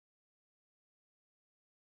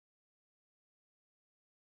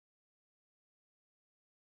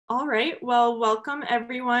All right, well, welcome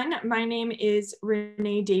everyone. My name is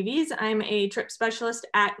Renee Davies. I'm a trip specialist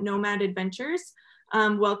at Nomad Adventures.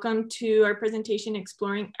 Welcome to our presentation,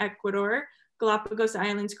 Exploring Ecuador, Galapagos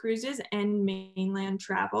Islands Cruises and Mainland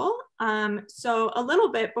Travel. So a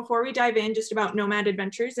little bit before we dive in just about Nomad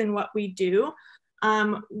Adventures and what we do.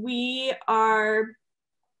 We are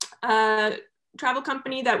a travel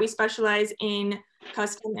company that we specialize in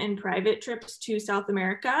custom and private trips to South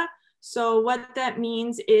America. So what that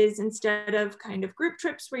means is instead of kind of group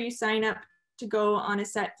trips where you sign up to go on a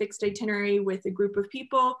set fixed itinerary with a group of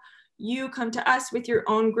people, you come to us with your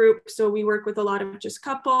own group. So we work with a lot of just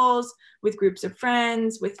couples, with groups of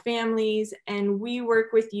friends, with families, and we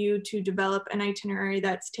work with you to develop an itinerary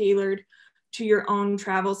that's tailored to your own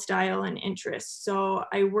travel style and interests. So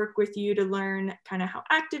I work with you to learn kind of how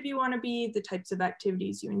active you want to be, the types of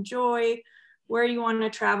activities you enjoy, where you want to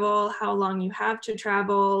travel, how long you have to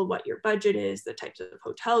travel, what your budget is, the types of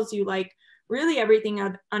hotels you like, really everything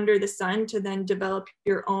under the sun to then develop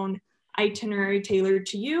your own itinerary tailored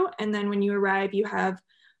to you. And then when you arrive, you have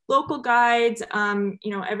local guides,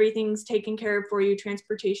 everything's taken care of for you,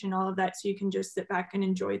 transportation, all of that, so you can just sit back and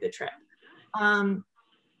enjoy the trip.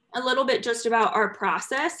 A little bit just about our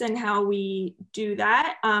process and how we do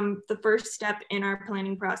that. The first step in our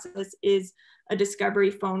planning process is a discovery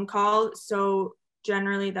phone call. So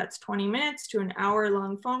generally that's 20 minutes to an hour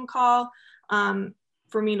long phone call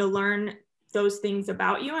for me to learn those things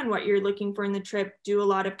about you and what you're looking for in the trip, do a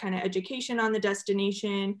lot of kind of education on the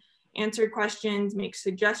destination, answer questions, make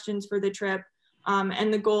suggestions for the trip.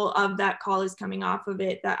 And the goal of that call is coming off of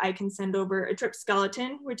it that I can send over a trip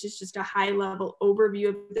skeleton, which is just a high level overview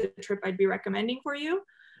of the trip I'd be recommending for you.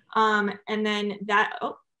 And then that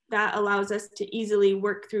allows us to easily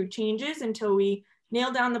work through changes until we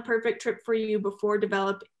nail down the perfect trip for you before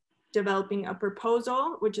developing a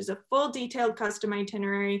proposal, which is a full detailed custom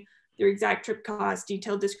itinerary, your exact trip cost,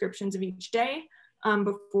 detailed descriptions of each day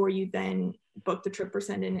before you then book the trip or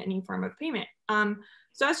send in any form of payment.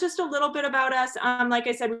 So that's just a little bit about us. Like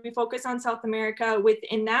I said, we focus on South America.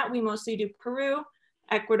 Within that, we mostly do Peru,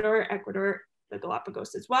 Ecuador, the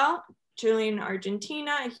Galapagos as well, Chile and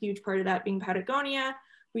Argentina, a huge part of that being Patagonia.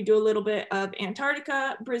 We do a little bit of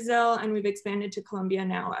Antarctica, Brazil, and we've expanded to Colombia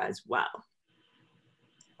now as well.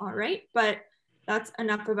 All right, but that's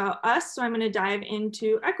enough about us. So I'm gonna dive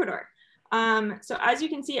into Ecuador. So as you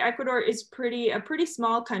can see, Ecuador is a pretty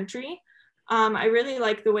small country. I really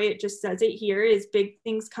like the way it just says it here is big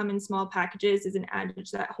things come in small packages is an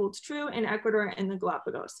adage that holds true in Ecuador and the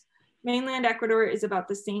Galapagos. Mainland Ecuador is about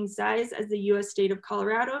the same size as the US state of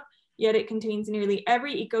Colorado, yet it contains nearly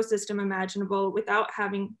every ecosystem imaginable without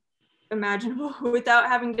having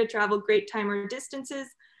to travel great time or distances.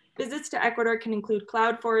 Visits to Ecuador can include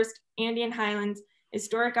cloud forest, Andean highlands,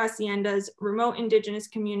 historic haciendas, remote indigenous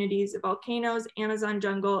communities, volcanoes, Amazon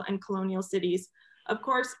jungle, and colonial cities. Of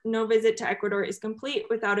course, no visit to Ecuador is complete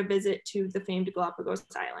without a visit to the famed Galapagos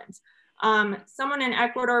Islands. Someone in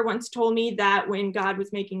Ecuador once told me that when God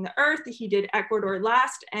was making the earth, he did Ecuador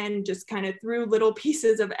last and just kind of threw little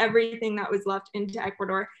pieces of everything that was left into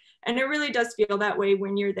Ecuador. And it really does feel that way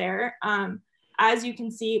when you're there. As you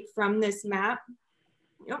can see from this map,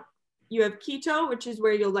 you have Quito, which is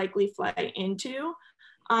where you'll likely fly into.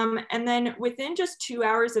 And then within just 2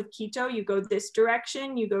 hours of Quito, you go this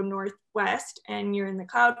direction, you go northwest and you're in the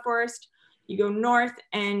cloud forest. You go north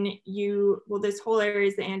and this whole area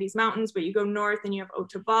is the Andes Mountains, but you go north and you have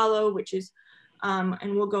Otavalo, which is,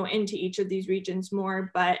 and we'll go into each of these regions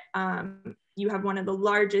more, but you have one of the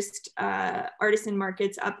largest artisan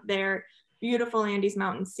markets up there, beautiful Andes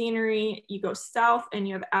Mountain scenery. You go south and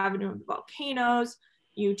you have Avenue of the Volcanoes.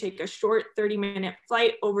 You take a short 30-minute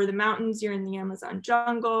flight over the mountains. You're in the Amazon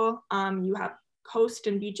jungle. You have coast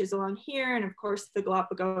and beaches along here. And of course, the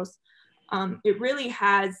Galapagos.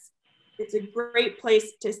 It's a great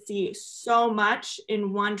place to see so much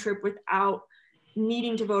in one trip without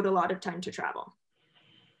needing to devote a lot of time to travel.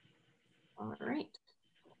 All right.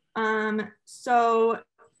 So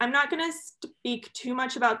I'm not going to speak too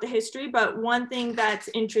much about the history, but one thing that's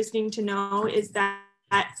interesting to know is that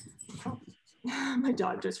my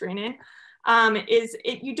dog just ran in,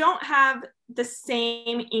 you don't have the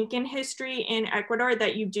same Incan history in Ecuador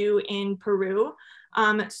that you do in Peru.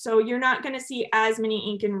 So you're not going to see as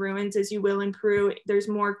many Incan ruins as you will in Peru. There's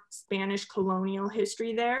more Spanish colonial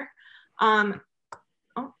history there. The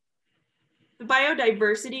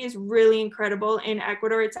biodiversity is really incredible in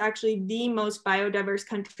Ecuador. It's actually the most biodiverse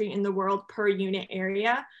country in the world per unit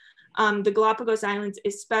area. The Galapagos Islands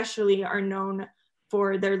especially are known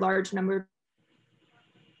for their large number of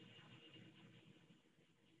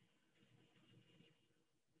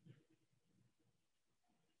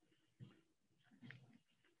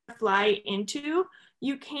fly into,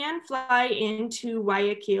 you can fly into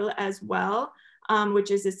Guayaquil as well,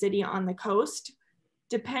 which is a city on the coast,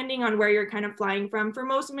 depending on where you're kind of flying from. For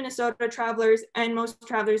most Minnesota travelers and most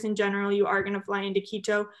travelers in general, you are going to fly into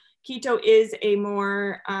Quito. Quito is a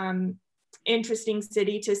more interesting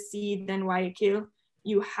city to see than Guayaquil.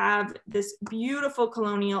 You have this beautiful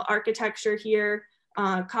colonial architecture here,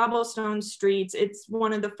 cobblestone streets. It's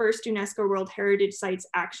one of the first UNESCO World Heritage Sites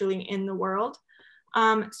actually in the world.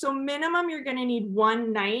 So minimum, you're gonna need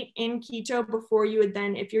 1 night in Quito before you would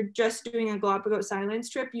then, if you're just doing a Galapagos Islands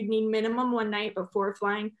trip, you'd need minimum 1 night before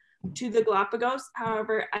flying to the Galapagos.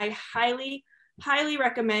 However, I highly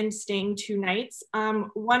recommend staying 2 nights.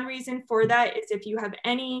 One reason for that is if you have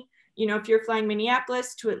any, if you're flying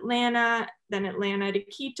Minneapolis to Atlanta, then Atlanta to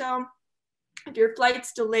Quito, if your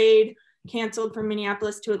flight's delayed, canceled from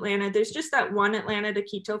Minneapolis to Atlanta, there's just that 1 Atlanta to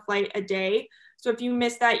Quito flight a day. So if you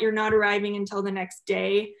miss that, you're not arriving until the next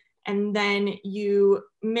day, and then you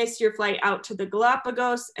miss your flight out to the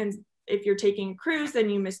Galapagos. And if you're taking a cruise, then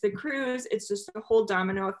you miss the cruise. It's just a whole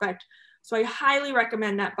domino effect. So I highly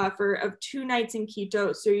recommend that buffer of 2 nights in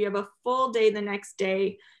Quito, so you have a full day the next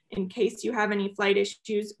day in case you have any flight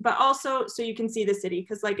issues, but also so you can see the city,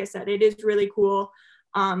 because like I said, it is really cool.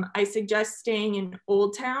 I suggest staying in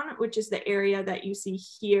Old Town, which is the area that you see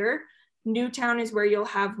here. New Town is where you'll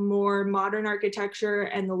have more modern architecture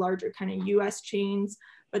and the larger kind of US chains,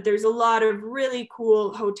 but there's a lot of really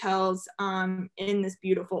cool hotels in this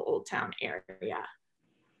beautiful Old Town area.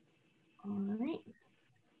 All right.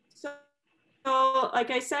 So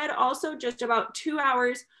like I said, also just about 2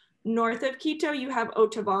 hours north of Quito, you have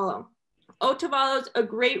Otavalo. Otavalo is a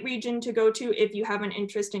great region to go to if you have an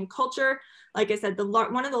interest in culture. Like I said,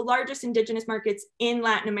 one of the largest indigenous markets in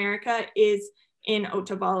Latin America is in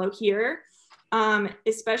Otavalo here.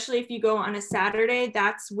 Especially if you go on a Saturday,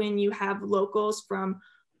 that's when you have locals from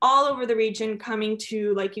all over the region coming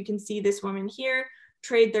to, like you can see this woman here,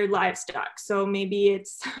 trade their livestock. So maybe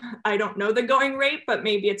it's, I don't know the going rate, but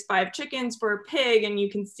maybe it's 5 chickens for a pig, and you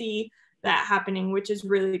can see that happening, which is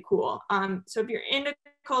really cool. So if you're into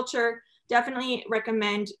culture, definitely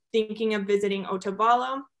recommend thinking of visiting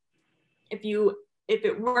Otavalo. If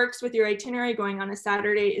it works with your itinerary, going on a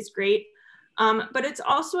Saturday is great. But it's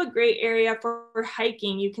also a great area for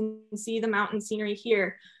hiking. You can see the mountain scenery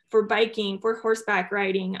here, for biking, for horseback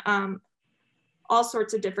riding, all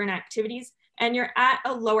sorts of different activities. And you're at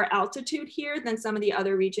a lower altitude here than some of the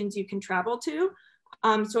other regions you can travel to.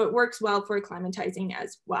 So it works well for acclimatizing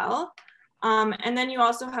as well. And then you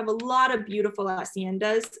also have a lot of beautiful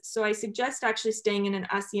haciendas. So I suggest actually staying in an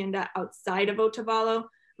hacienda outside of Otavalo.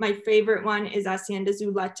 My favorite one is Hacienda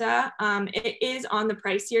Zuleta. It is on the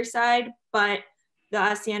pricier side, but the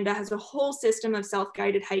hacienda has a whole system of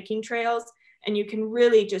self-guided hiking trails, and you can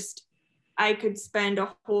really just, I could spend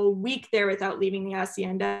a whole week there without leaving the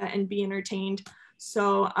hacienda and be entertained.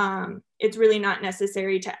 So it's really not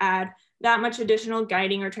necessary to add that much additional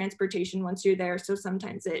guiding or transportation once you're there. So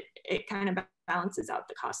sometimes it kind of balances out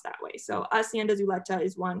the cost that way. So Hacienda Zuleta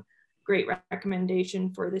is one great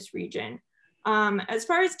recommendation for this region. As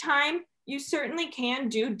far as time, you certainly can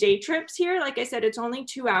do day trips here. Like I said, it's only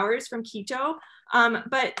 2 hours from Quito,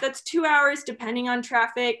 but that's 2 hours depending on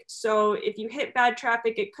traffic. So if you hit bad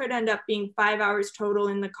traffic, it could end up being 5 hours total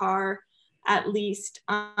in the car at least.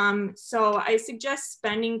 So I suggest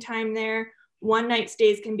spending time there. 1 night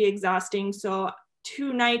stays can be exhausting. So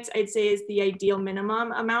 2 nights I'd say is the ideal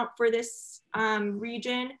minimum amount for this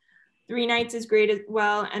region. 3 nights is great as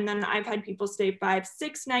well. And then I've had people stay 5,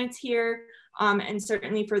 6 nights here. And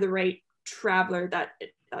certainly for the right traveler,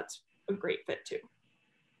 that's a great fit too.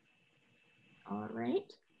 All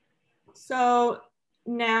right. So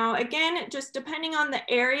now again, just depending on the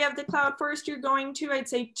area of the cloud forest you're going to, I'd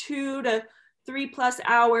say 2 to 3+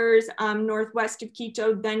 hours northwest of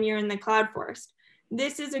Quito, then you're in the cloud forest.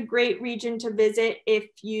 This is a great region to visit if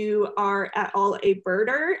you are at all a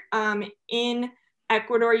birder. In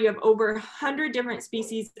Ecuador, you have over 100 different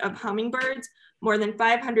species of hummingbirds, more than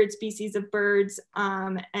 500 species of birds,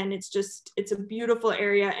 and it's a beautiful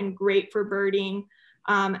area and great for birding.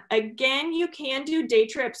 Again, you can do day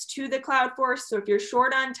trips to the cloud forest. So if you're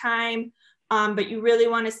short on time, but you really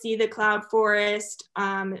want to see the cloud forest,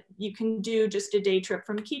 you can do just a day trip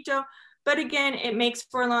from Quito. But again, it makes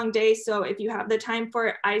for a long day. So if you have the time for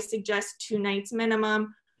it, I suggest 2 nights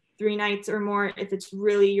minimum, 3 nights or more if it's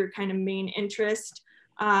really your kind of main interest.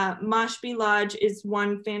 Mashpi Lodge is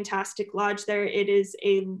one fantastic lodge there. It is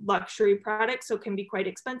a luxury product, so it can be quite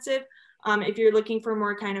expensive. If you're looking for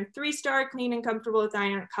more kind of 3-star, clean and comfortable with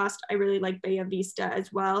eye on cost, I really like Bella Vista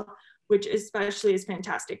as well, which especially is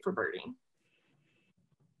fantastic for birding.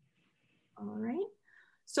 All right.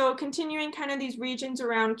 So continuing kind of these regions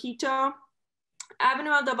around Quito,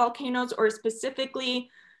 Avenue of the Volcanoes, or specifically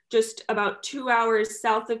just about 2 hours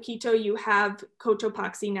south of Quito, you have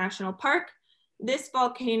Cotopaxi National Park. This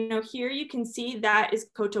volcano here, you can see that is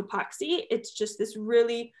Cotopaxi. It's just this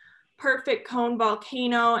really perfect cone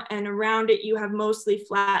volcano, and around it you have mostly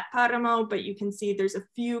flat paramo, but you can see there's a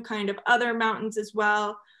few kind of other mountains as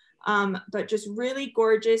well, but just really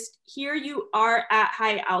gorgeous. Here you are at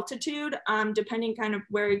high altitude, depending kind of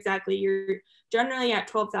where exactly you're, generally at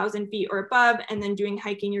 12,000 feet or above, and then doing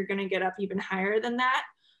hiking, you're gonna get up even higher than that.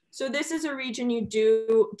 So this is a region you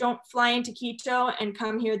don't fly into Quito and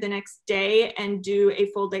come here the next day and do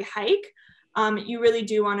a full day hike. You really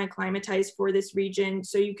do want to acclimatize for this region.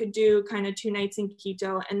 So you could do kind of 2 nights in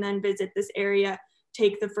Quito and then visit this area,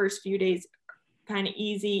 take the first few days kind of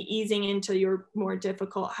easing into your more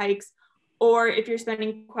difficult hikes. Or if you're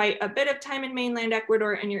spending quite a bit of time in mainland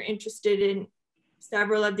Ecuador and you're interested in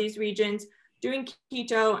several of these regions, doing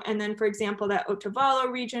Quito, and then, for example, that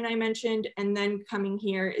Otavalo region I mentioned, and then coming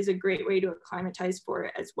here is a great way to acclimatize for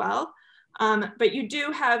it as well. But you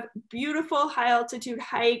do have beautiful high altitude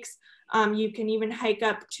hikes. You can even hike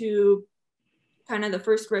up to kind of the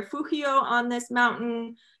first refugio on this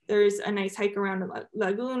mountain. There's a nice hike around a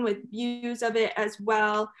lagoon with views of it as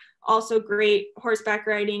well. Also great horseback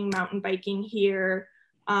riding, mountain biking here.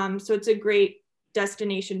 So it's a great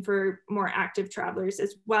destination for more active travelers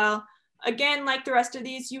as well. Again, like the rest of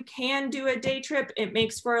these, you can do a day trip. It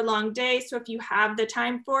makes for a long day. So if you have the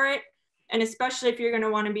time for it, and especially if you're going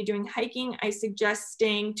to want to be doing hiking, I suggest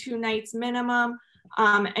staying 2 nights minimum.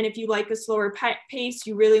 And if you like a slower pace,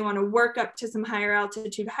 you really want to work up to some higher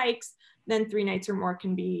altitude hikes, then 3 nights or more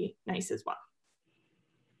can be nice as well.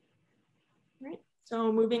 All right,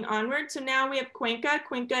 so moving onward. So now we have Cuenca.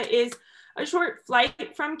 Cuenca is a short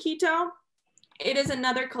flight from Quito. It is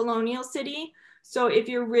another colonial city. So if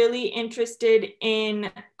you're really interested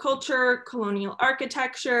in culture, colonial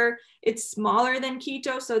architecture, it's smaller than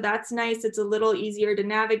Quito, so that's nice. It's a little easier to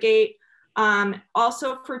navigate.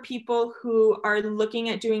 Also for people who are looking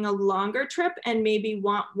at doing a longer trip and maybe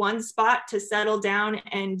want one spot to settle down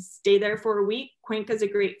and stay there for a week, Cuenca is a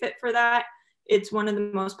great fit for that. It's one of the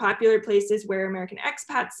most popular places where American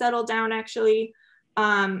expats settle down, actually.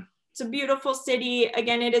 It's a beautiful city.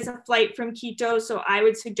 Again, it is a flight from Quito, so I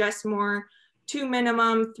would suggest more 2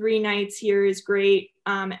 minimum, 3 nights here is great.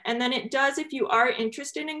 And then it does, if you are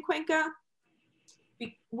interested in Cuenca,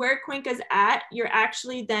 where Cuenca's at, you're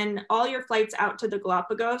actually then all your flights out to the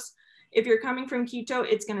Galapagos. If you're coming from Quito,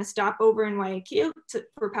 it's going to stop over in Guayaquil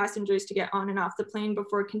for passengers to get on and off the plane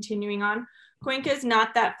before continuing on. Cuenca is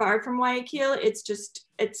not that far from Guayaquil.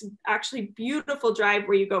 It's actually beautiful drive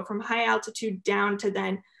where you go from high altitude down to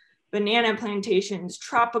then banana plantations,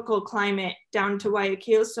 tropical climate down to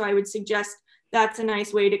Guayaquil. So I would suggest that's a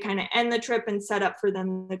nice way to kind of end the trip and set up for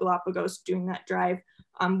then the Galapagos doing that drive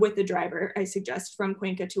with the driver, I suggest, from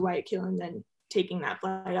Cuenca to Guayaquil and then taking that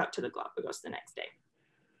flight out to the Galapagos the next day.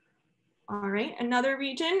 All right, another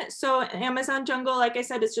region. So Amazon jungle, like I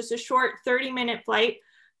said, it's just a short 30-minute flight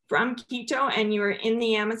from Quito and you're in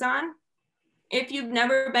the Amazon. If you've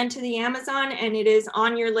never been to the Amazon and it is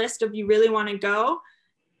on your list of you really want to go,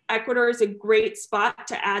 Ecuador is a great spot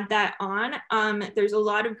to add that on. There's a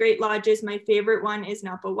lot of great lodges. My favorite one is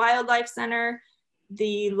Napa Wildlife Center.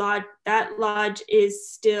 That lodge is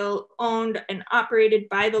still owned and operated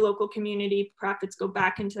by the local community. Profits go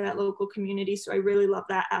back into that local community. So I really love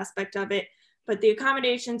that aspect of it. But the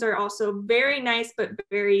accommodations are also very nice, but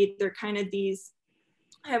they're kind of these,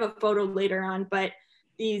 I have a photo later on, but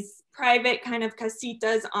these private kind of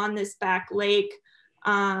casitas on this back lake.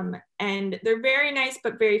 And they're very nice,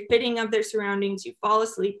 but very fitting of their surroundings. You fall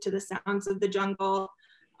asleep to the sounds of the jungle.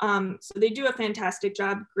 So they do a fantastic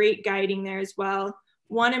job, great guiding there as well.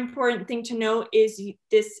 One important thing to note is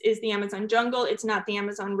this is the Amazon jungle. It's not the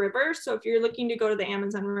Amazon River. So if you're looking to go to the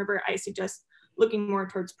Amazon River, I suggest looking more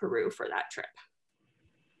towards Peru for that trip.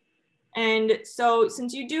 And so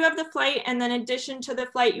since you do have the flight, and then in addition to the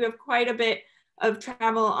flight, you have quite a bit of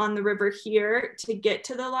travel on the river here to get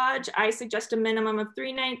to the lodge, I suggest a minimum of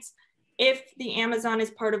 3 nights. If the Amazon is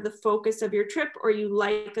part of the focus of your trip or you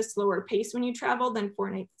like a slower pace when you travel, then 4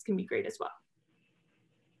 nights can be great as well.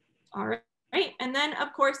 All right, and then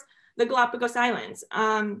of course, the Galapagos Islands.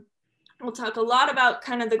 We'll talk a lot about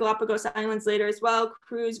kind of the Galapagos Islands later as well,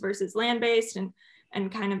 cruise versus land-based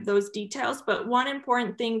and kind of those details. But one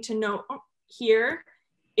important thing to note here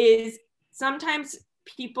is sometimes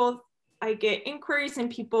I get inquiries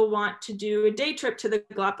and people want to do a day trip to the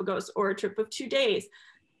Galapagos or a trip of 2 days.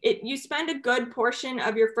 you spend a good portion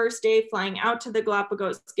of your first day flying out to the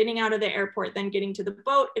Galapagos, getting out of the airport, then getting to the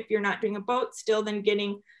boat. If you're not doing a boat, still then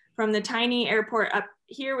getting from the tiny airport up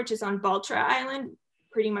here, which is on Baltra Island,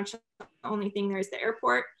 pretty much the only thing there is the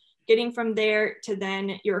airport, getting from there to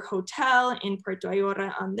then your hotel in Puerto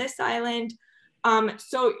Ayora on this island.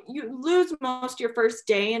 So you lose most your first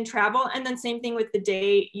day in travel, and then same thing with the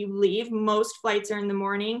day you leave. Most flights are in the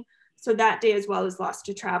morning, so that day as well is lost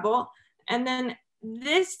to travel. And then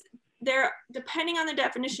there, depending on the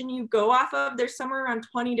definition you go off of, there's somewhere around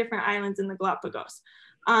 20 different islands in the Galapagos.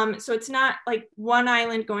 So it's not like one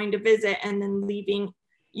island going to visit and then leaving.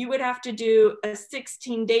 You would have to do a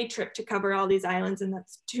 16-day trip to cover all these islands, and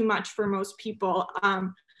that's too much for most people.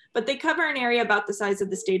 But they cover an area about the size of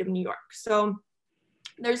the state of New York. So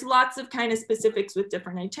there's lots of kind of specifics with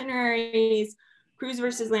different itineraries, cruise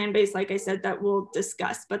versus land-based, like I said, that we'll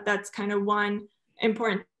discuss, but that's kind of one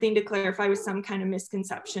important thing to clarify with some kind of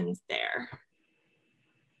misconceptions there.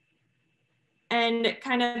 And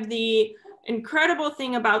kind of the incredible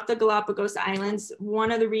thing about the Galapagos Islands,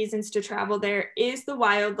 one of the reasons to travel there is the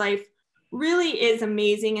wildlife really is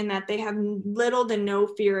amazing in that they have little to no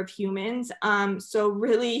fear of humans. So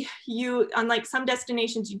really unlike some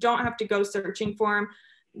destinations, you don't have to go searching for them.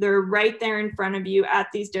 They're right there in front of you at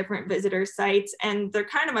these different visitor sites, and they're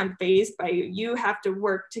kind of unfazed by you. You have to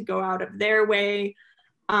work to go out of their way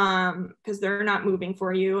because they're not moving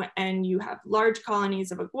for you. And you have large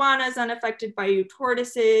colonies of iguanas unaffected by you,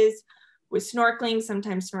 tortoises, with snorkeling,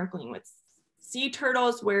 sometimes snorkeling with sea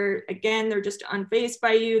turtles, where again, they're just unfazed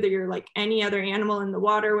by you. You're like any other animal in the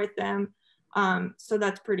water with them. So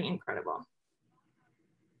that's pretty incredible.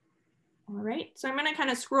 All right, so I'm gonna kind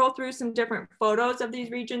of scroll through some different photos of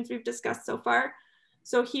these regions we've discussed so far.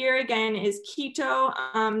 So here again is Quito.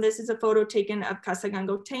 This is a photo taken of Casa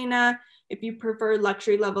Gangotena. If you prefer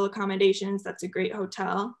luxury level accommodations, that's a great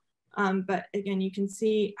hotel. But again, you can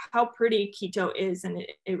see how pretty Quito is, and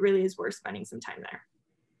it really is worth spending some time there.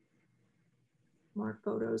 More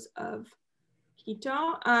photos of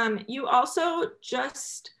Quito. You also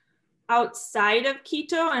just outside of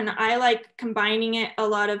Quito, and I like combining it a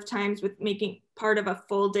lot of times with making part of a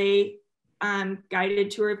full day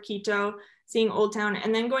guided tour of Quito, seeing Old Town,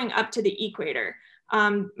 and then going up to the equator.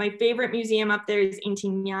 My favorite museum up there is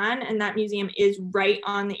Intiñán, and that museum is right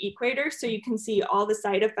on the equator. So you can see all the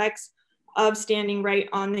side effects of standing right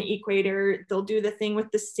on the equator. They'll do the thing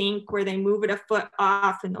with the sink where they move it a foot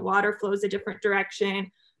off and the water flows a different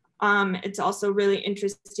direction. It's also really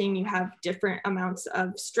interesting. You have different amounts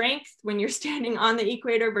of strength when you're standing on the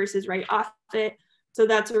equator versus right off it. So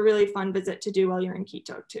that's a really fun visit to do while you're in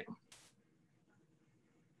Quito too.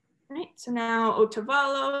 All right, so now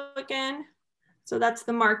Otavalo again. So that's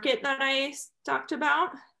the market that I talked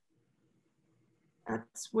about.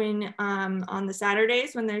 That's when on the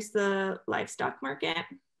Saturdays when there's the livestock market.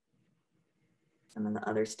 Some of the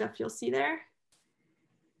other stuff you'll see there.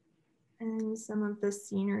 And some of the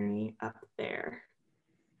scenery up there.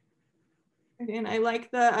 Again, I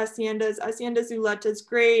like the haciendas. Hacienda Zuleta is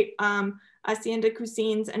great. Hacienda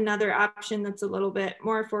Cuisine's another option that's a little bit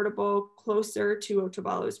more affordable, closer to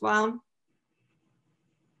Otavalo as well.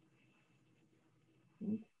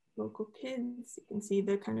 Local kids, you can see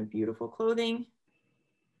the kind of beautiful clothing.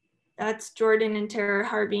 That's Jordan and Tara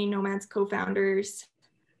Harvey, Nomad's co-founders.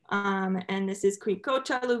 And this is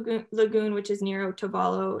Cuicocha Lagoon, which is near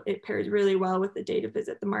Otavalo. It pairs really well with the day to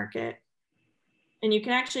visit the market. And you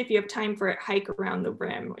can actually, if you have time for it, hike around the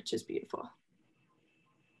rim, which is beautiful.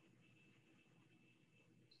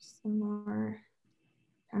 Some more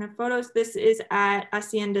kind of photos. This is at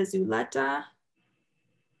Hacienda Zuleta.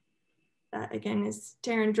 That again is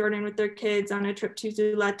Tara and Jordan with their kids on a trip to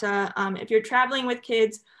Zuleta. If you're traveling with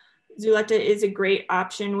kids, Zuleta is a great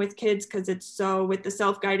option with kids because it's so, with the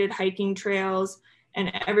self-guided hiking trails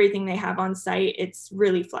and everything they have on site, it's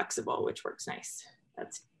really flexible, which works nice.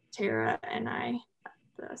 That's Tara and I at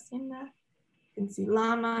the hacienda. You can see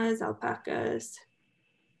llamas, alpacas.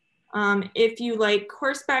 If you like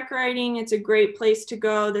horseback riding, it's a great place to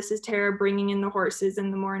go. This is Tara bringing in the horses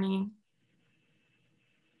in the morning.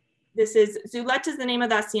 This is, Zuleta is the name of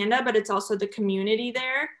the hacienda, but it's also the community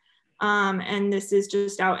there. And this is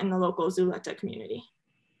just out in the local Zuleta community.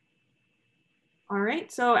 All right,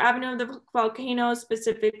 so Avenue of the Volcanoes,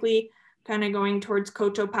 specifically kind of going towards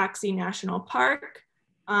Cotopaxi National Park,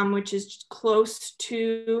 which is close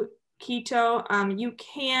to Quito. You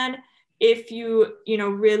can, if you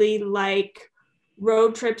really like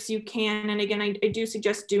road trips, you can, and again, I do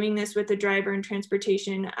suggest doing this with a driver and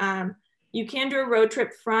transportation. You can do a road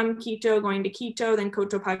trip from Quito, going to Quito, then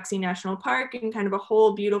Cotopaxi National Park, and kind of a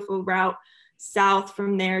whole beautiful route south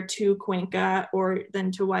from there to Cuenca or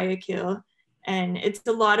then to Guayaquil. And it's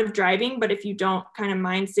a lot of driving, but if you don't kind of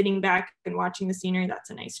mind sitting back and watching the scenery,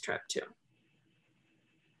 that's a nice trip too.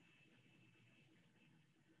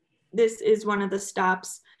 This is one of the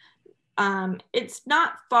stops. It's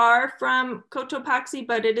not far from Cotopaxi,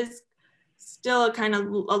 but it is still a kind of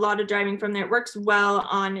a lot of driving from there. It works well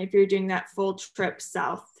on if you're doing that full trip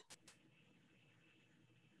south.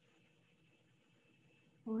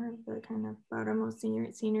 More of the kind of bottommost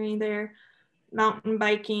scenery there. Mountain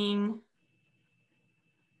biking.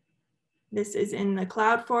 This is in the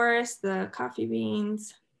cloud forest, the coffee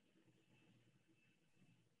beans.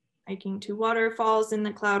 Hiking to waterfalls in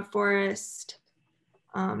the cloud forest.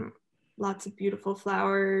 Lots of beautiful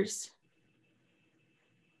flowers.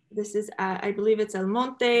 This is at, I believe it's El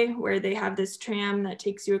Monte, where they have this tram that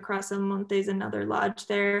takes you across El Monte. There's another lodge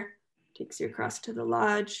there, takes you across to the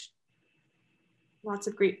lodge. Lots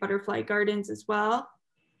of great butterfly gardens as well.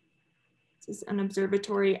 This is an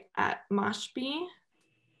observatory at Mashpi.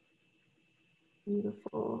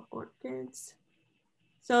 Beautiful orchids.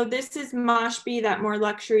 So this is Mashpi, that more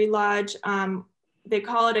luxury lodge. They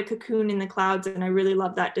call it a cocoon in the clouds, and I really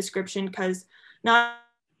love that description because not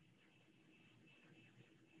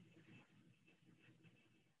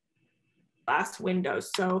glass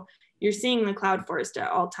windows, so you're seeing the cloud forest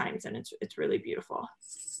at all times, and it's really beautiful.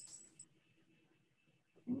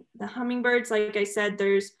 The hummingbirds, like I said,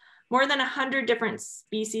 there's more than 100 different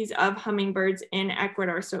species of hummingbirds in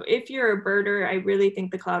Ecuador. So if you're a birder, I really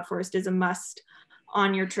think the cloud forest is a must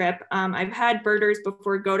on your trip. I've had birders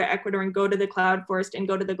before go to Ecuador and go to the cloud forest and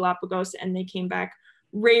go to the Galapagos, and they came back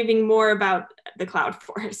raving more about the cloud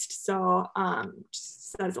forest. So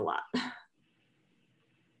just says a lot.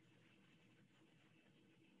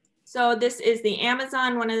 So this is the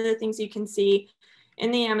Amazon. One of the things you can see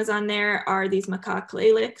in the Amazon there are these macaque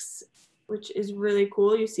lilacs, which is really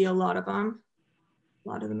cool. You see a lot of them, a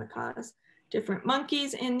lot of the macaques. Different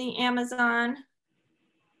monkeys in the Amazon.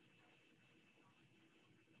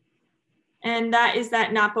 And that is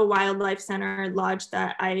that Napa Wildlife Center lodge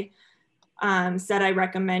that I said I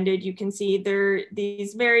recommended. You can see they're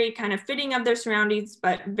these very kind of fitting of their surroundings,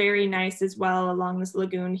 but very nice as well along this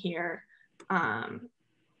lagoon here. Kind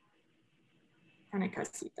of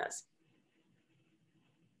casitas.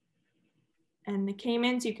 And the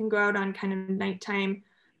caimans, you can go out on kind of nighttime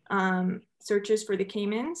searches for the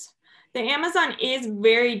caimans. The Amazon is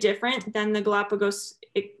very different than the Galapagos,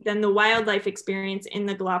 than the wildlife experience in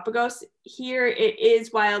the Galapagos. Here it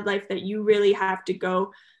is wildlife that you really have to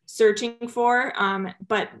go searching for.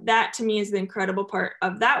 But that to me is the incredible part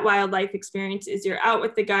of that wildlife experience is you're out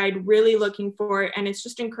with the guide really looking for it. And it's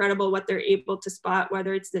just incredible what they're able to spot,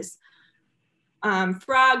 whether it's this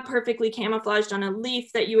frog perfectly camouflaged on a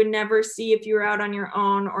leaf that you would never see if you were out on your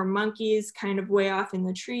own, or monkeys kind of way off in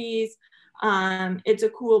the trees. It's a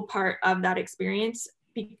cool part of that experience.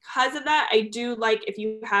 Because of that, I do like if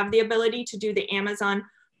you have the ability to do the Amazon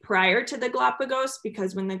prior to the Galapagos,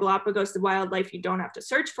 because when the Galapagos, the wildlife, you don't have to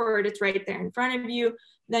search for it, it's right there in front of you.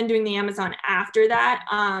 Then doing the Amazon after that,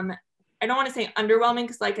 I don't want to say underwhelming,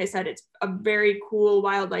 because like I said, it's a very cool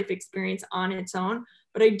wildlife experience on its own,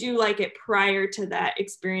 but I do like it prior to that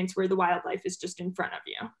experience where the wildlife is just in front of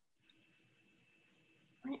you.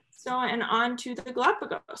 Right. So, and on to the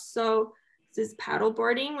Galapagos. So this is paddle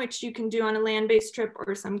boarding, which you can do on a land-based trip,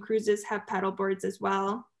 or some cruises have paddle boards as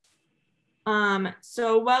well.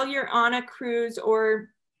 So while you're on a cruise or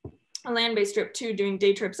a land-based trip too, doing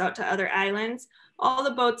day trips out to other islands, all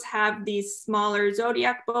the boats have these smaller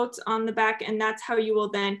Zodiac boats on the back, and that's how you will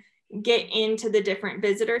then get into the different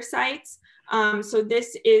visitor sites. So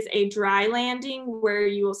this is a dry landing where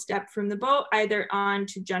you will step from the boat either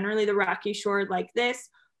onto generally the rocky shore like this,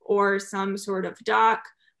 or some sort of dock.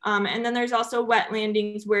 And then there's also wet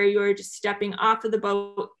landings where you're just stepping off of the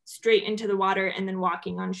boat straight into the water and then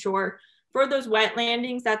walking on shore. For those wet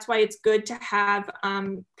landings, that's why it's good to have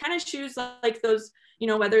kind of shoes like those, you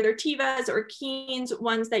know, whether they're Tevas or Keens,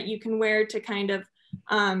 ones that you can wear to kind of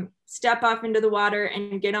step off into the water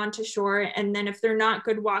and get onto shore. And then if they're not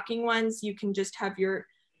good walking ones, you can just have your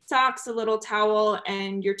socks, a little towel,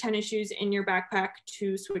 and your tennis shoes in your backpack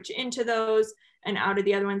to switch into those and out of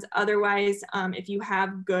the other ones. Otherwise, if you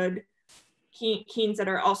have good Keens that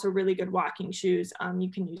are also really good walking shoes, you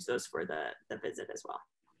can use those for the visit as well.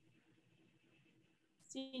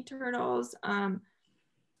 Sea turtles,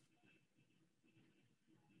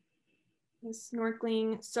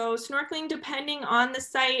 snorkeling. So snorkeling, depending on the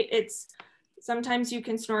site, it's sometimes you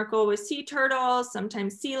can snorkel with sea turtles,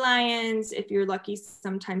 sometimes sea lions, if you're lucky,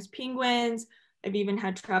 sometimes penguins. I've even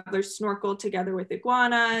had travelers snorkel together with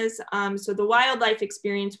iguanas. So the wildlife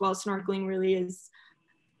experience while snorkeling really is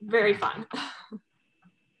very fun.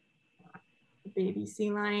 Baby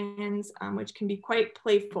sea lions, which can be quite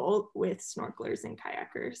playful with snorkelers and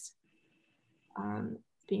kayakers.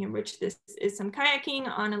 Being enriched, this is some kayaking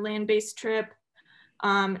on a land-based trip.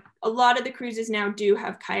 A lot of the cruises now do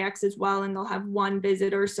have kayaks as well, and they'll have one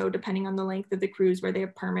visitor, so depending on the length of the cruise where they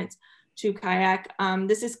have permits to kayak.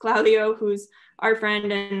 This is Claudio, who's our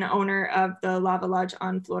friend and owner of the Lava Lodge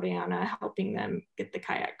on Floriana, helping them get the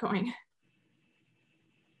kayak going.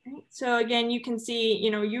 Right. So again, you can see,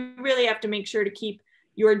 you really have to make sure to keep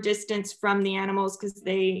your distance from the animals, because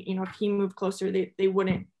they, if he moved closer, they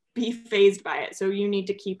wouldn't be phased by it. So you need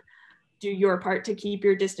to do your part to keep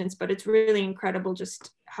your distance, but it's really incredible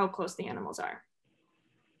just how close the animals are.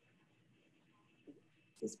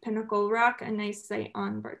 This is Pinnacle Rock, a nice site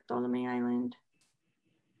on Bartolome Island.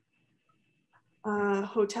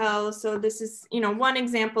 Hotel, so this is, one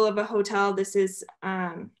example of a hotel. This is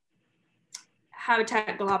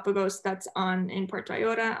Habitat Galapagos, that's in Puerto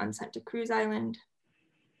Ayora on Santa Cruz Island.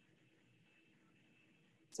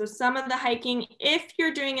 So some of the hiking, if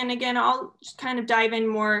you're doing, and again, I'll just kind of dive in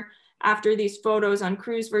more after these photos on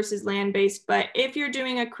cruise versus land-based, but if you're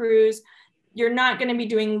doing a cruise, you're not going to be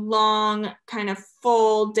doing long kind of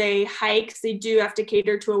full day hikes. They do have to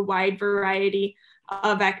cater to a wide variety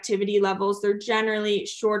of activity levels. They're generally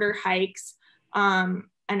shorter hikes, an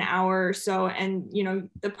hour or so, and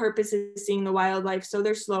the purpose is seeing the wildlife, so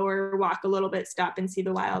they're slower, walk a little bit, stop and see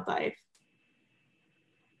the wildlife.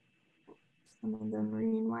 Some of the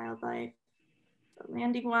marine wildlife, the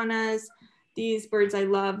land iguanas. These birds I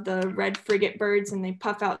love, the red frigate birds, and they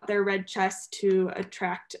puff out their red chests to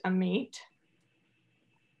attract a mate.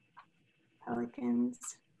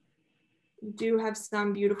 Pelicans. We do have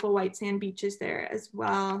some beautiful white sand beaches there as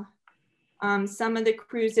well. Some of the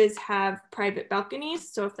cruises have private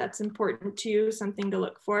balconies, so if that's important to you, something to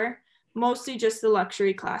look for. Mostly just the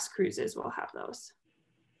luxury class cruises will have those.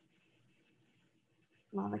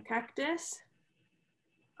 Lava cactus.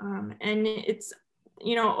 And it's,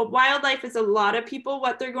 wildlife is a lot of people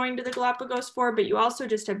what they're going to the Galapagos for, but you also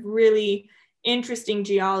just have really interesting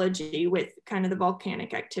geology with kind of the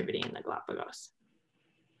volcanic activity in the Galapagos.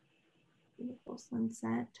 Beautiful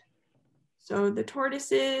sunset. So the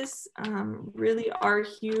tortoises really are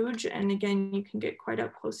huge. And again, you can get quite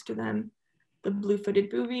up close to them. The blue-footed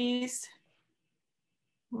boobies,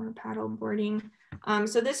 more paddle boarding.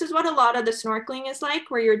 So this is what a lot of the snorkeling is like,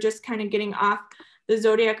 where you're just kind of getting off the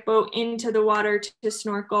Zodiac boat into the water to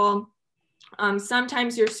snorkel.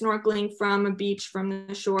 Sometimes you're snorkeling from a beach, from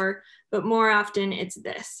the shore, but more often it's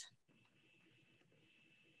this.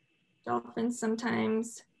 Dolphins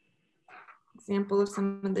sometimes. Example of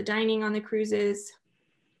some of the dining on the cruises.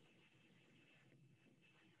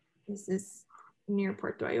 This is near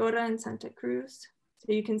Puerto Ayora and Santa Cruz.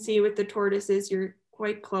 So you can see with the tortoises, you're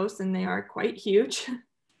quite close and they are quite huge.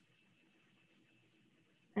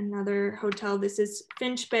 Another hotel, this is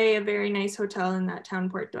Finch Bay, a very nice hotel in that town,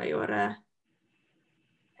 Puerto Ayora.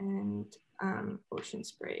 And Ocean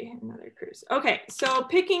Spray, another cruise. Okay, so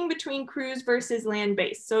picking between cruise versus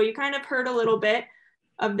land-based. So you kind of heard a little bit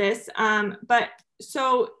of this, but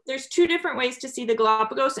so there's two different ways to see the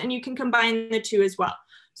Galapagos, and you can combine the two as well.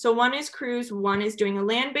 So one is cruise, one is doing a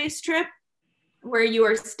land-based trip where you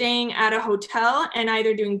are staying at a hotel and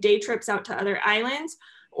either doing day trips out to other islands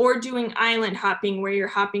or doing island hopping where you're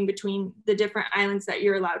hopping between the different islands that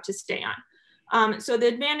you're allowed to stay on. So the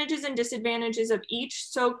advantages and disadvantages of each.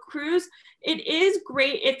 So cruise, it is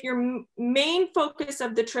great if your main focus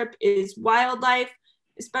of the trip is wildlife,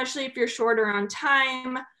 especially if you're shorter on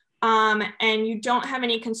time and you don't have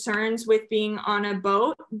any concerns with being on a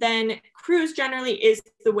boat, then cruise generally is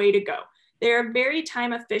the way to go. They're very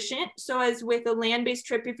time efficient. So as with a land-based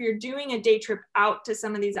trip, if you're doing a day trip out to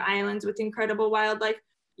some of these islands with incredible wildlife,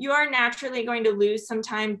 you are naturally going to lose some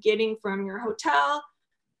time getting from your hotel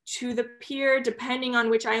to the pier. Depending on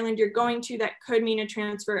which island you're going to, that could mean a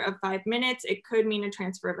transfer of 5 minutes. It could mean a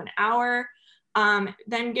transfer of an hour.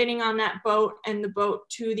 Then getting on that boat, and the boat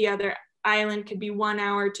to the other island could be 1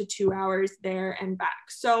 hour to 2 hours there and back.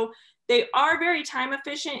 So they are very time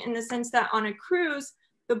efficient in the sense that on a cruise,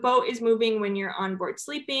 the boat is moving when you're on board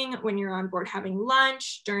sleeping, when you're on board having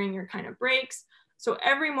lunch, during your kind of breaks. So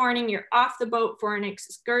every morning you're off the boat for an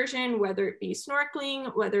excursion, whether it be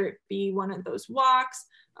snorkeling, whether it be one of those walks,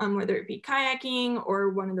 whether it be kayaking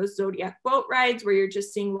or one of those Zodiac boat rides where you're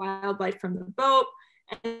just seeing wildlife from the boat.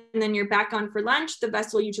 And then you're back on for lunch. The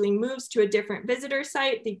vessel usually moves to a different visitor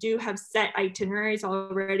site. They do have set itineraries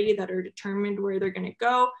already that are determined where they're going to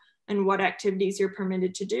go and what activities you're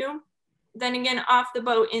permitted to do. then again off the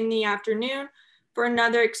boat in the afternoon for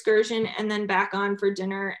another excursion, and then back on for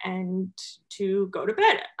dinner and to go to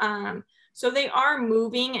bed. So they are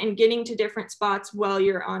moving and getting to different spots while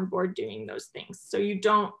you're on board doing those things. So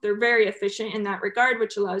they're very efficient in that regard,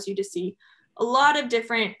 which allows you to see a lot of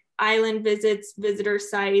different island visits, visitor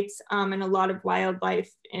sites, and a lot of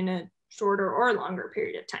wildlife in a shorter or longer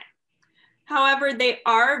period of time. However, they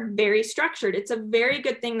are very structured. It's a very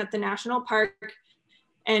good thing that the national park,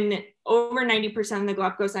 and over 90% of the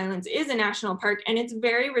Galapagos Islands is a national park, and it's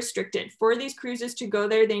very restricted. For these cruises to go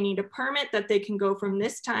there, they need a permit that they can go from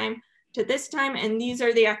this time to this time, and these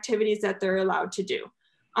are the activities that they're allowed to do.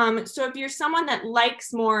 So if you're someone that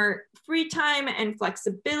likes more free time and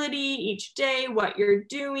flexibility each day, what you're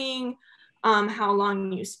doing, how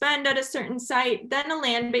long you spend at a certain site, then a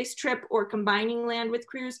land-based trip or combining land with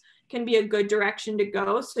cruise can be a good direction to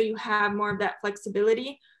go, so you have more of that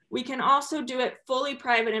flexibility. We can also do it fully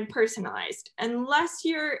private and personalized. Unless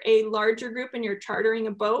you're a larger group and you're chartering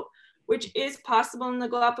a boat, which is possible in the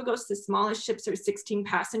Galapagos, the smallest ships are 16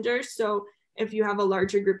 passengers. So if you have a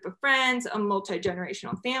larger group of friends, a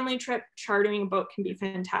multi-generational family trip, chartering a boat can be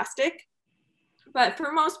fantastic. But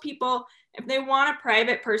for most people, if they want a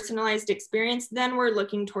private personalized experience, then we're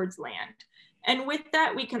looking towards land. And with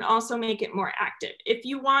that, we can also make it more active. If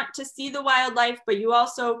you want to see the wildlife, but you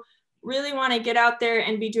also really want to get out there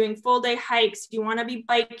and be doing full day hikes, you want to be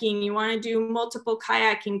biking, you want to do multiple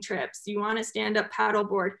kayaking trips, you want to stand up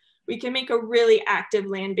paddleboard, we can make a really active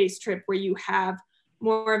land-based trip where you have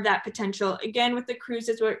more of that potential. Again, with the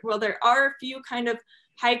cruises, well, there are a few kind of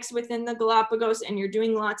hikes within the Galapagos and you're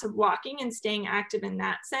doing lots of walking and staying active in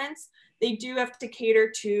that sense, they do have to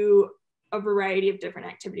cater to a variety of different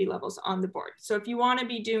activity levels on the board. So if you want to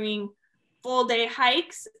be doing full day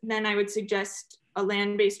hikes, then I would suggest a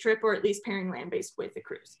land-based trip, or at least pairing land-based with a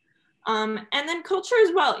cruise. And then culture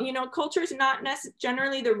as well. You know, culture is not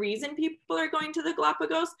generally the reason people are going to the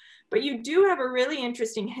Galapagos, but you do have a really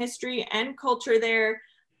interesting history and culture there.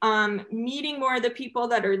 Meeting more of the people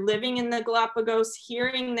that are living in the Galapagos,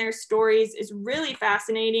 hearing their stories is really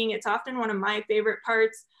fascinating. It's often one of my favorite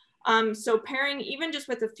parts. So pairing even just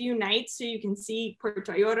with a few nights so you can see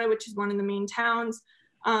Puerto Ayora, which is one of the main towns,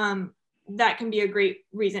 that can be a great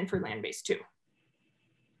reason for land-based too.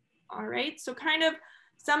 All right, so kind of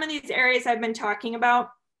some of these areas I've been talking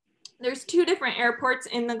about. There's two different airports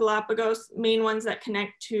in the Galapagos, main ones that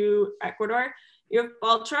connect to Ecuador. You have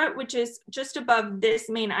Baltra, which is just above this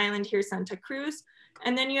main island here, Santa Cruz.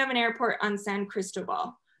 And then you have an airport on San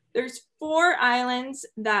Cristobal. There's 4 islands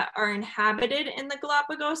that are inhabited in the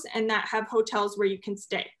Galapagos and that have hotels where you can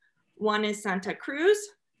stay. One is Santa Cruz.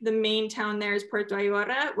 The main town there is Puerto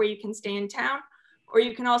Ayora, where you can stay in town, or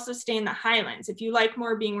you can also stay in the highlands. If you like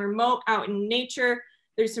more being remote out in nature,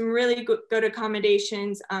 there's some really good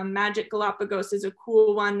accommodations. Magic Galapagos is a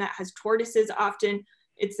cool one that has tortoises often.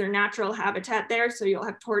 It's their natural habitat there. So you'll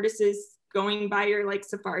have tortoises going by your like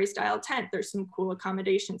safari style tent. There's some cool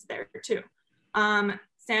accommodations there too.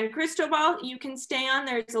 San Cristobal, you can stay on.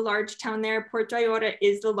 There's a large town there. Puerto Ayora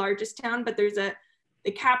is the largest town, but there's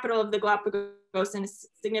the capital of the Galapagos and a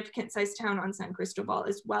significant sized town on San Cristobal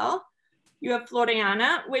as well. You have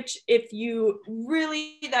Floreana, which if you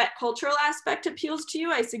really, that cultural aspect appeals to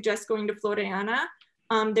you, I suggest going to Floreana.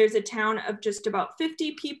 There's a town of just about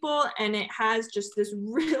 50 people and it has just this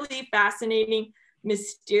really fascinating,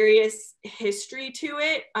 mysterious history to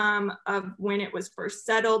it of when it was first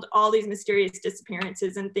settled, all these mysterious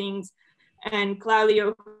disappearances and things. And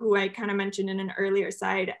Claudio, who I kind of mentioned in an earlier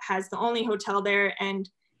side, has the only hotel there, and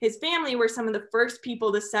his family were some of the first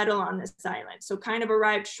people to settle on this island. So kind of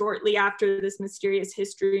arrived shortly after this mysterious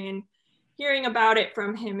history, and hearing about it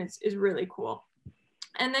from him is really cool.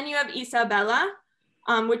 And then you have Isabela,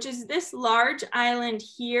 which is this large island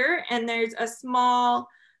here. And there's a small,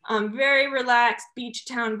 very relaxed beach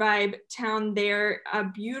town vibe town there,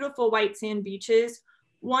 beautiful white sand beaches.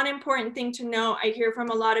 One important thing to know, I hear from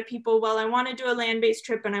a lot of people, well, I want to do a land-based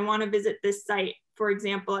trip and I want to visit this site, for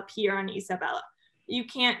example, up here on Isabela. You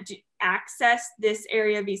can't access this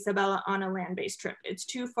area of Isabela on a land-based trip. It's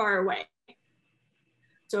too far away.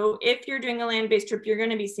 So if you're doing a land-based trip, you're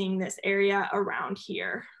going to be seeing this area around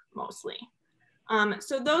here mostly.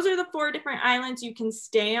 So those are the 4 different islands you can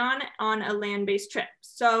stay on a land-based trip.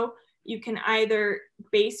 So you can either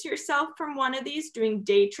base yourself from one of these doing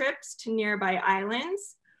day trips to nearby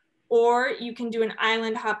islands, or you can do an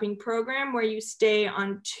island hopping program where you stay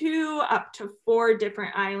on 2 up to 4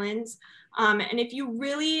 different islands. And if you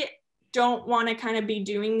really don't want to kind of be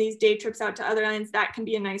doing these day trips out to other islands, that can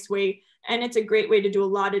be a nice way. And it's a great way to do a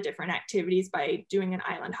lot of different activities by doing an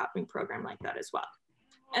island hopping program like that as well.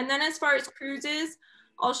 And then as far as cruises,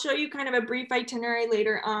 I'll show you kind of a brief itinerary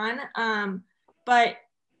later on. But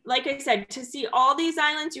like I said, to see all these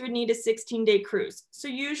islands, you would need a 16-day cruise. So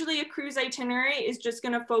usually a cruise itinerary is just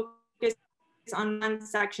going to focus on one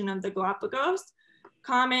section of the Galapagos.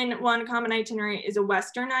 One common itinerary is a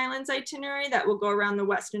Western Islands itinerary that will go around the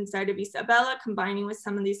western side of Isabela, combining with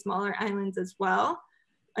some of these smaller islands as well.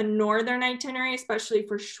 A Northern itinerary, especially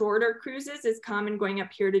for shorter cruises, is common going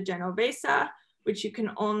up here to Genovesa, which you can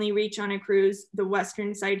only reach on a cruise. The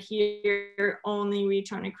western side here only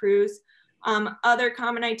reach on a cruise. Other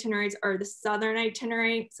common itineraries are the Southern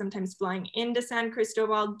itinerary, sometimes flying into San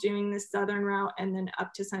Cristobal, doing the Southern route, and then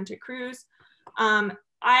up to Santa Cruz.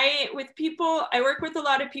 I work with a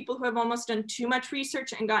lot of people who have almost done too much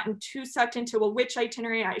research and gotten too sucked into, well, which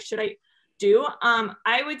itinerary should I do?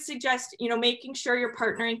 I would suggest, making sure you're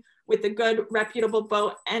partnering with a good, reputable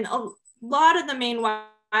boat. And a lot of the main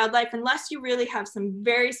wildlife, unless you really have some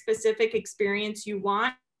very specific experience you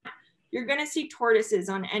want, you're going to see tortoises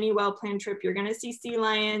on any well-planned trip. You're going to see sea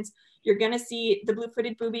lions. You're going to see the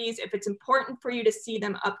blue-footed boobies. If it's important for you to see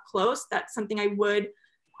them up close, that's something I would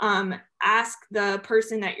ask the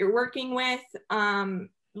person that you're working with.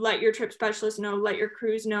 Let your trip specialist know, let your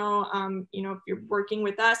crews know. If you're working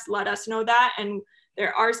with us, let us know that. And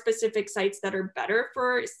there are specific sites that are better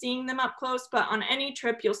for seeing them up close, but on any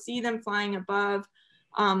trip, you'll see them flying above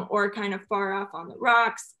or kind of far off on the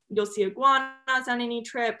rocks. You'll see iguanas on any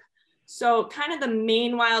trip. So kind of the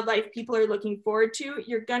main wildlife people are looking forward to,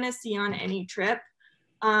 you're gonna see on any trip.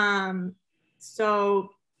 So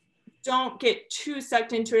don't get too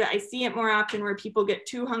sucked into it. I see it more often where people get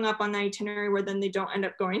too hung up on the itinerary where then they don't end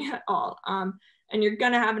up going at all. And you're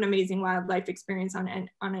gonna have an amazing wildlife experience on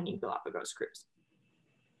any Galapagos cruise.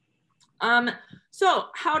 So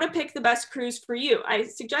how to pick the best cruise for you. I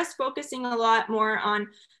suggest focusing a lot more on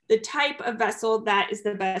the type of vessel that is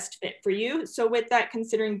the best fit for you. So with that,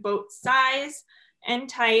 considering boat size and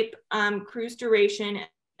type, cruise duration,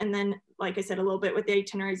 and then, like I said, a little bit with the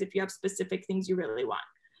itineraries if you have specific things you really want.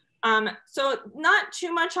 So not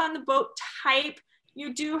too much on the boat type.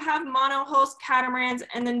 You do have monohulls, catamarans,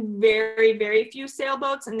 and then very, very few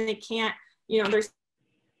sailboats, and they can't, there's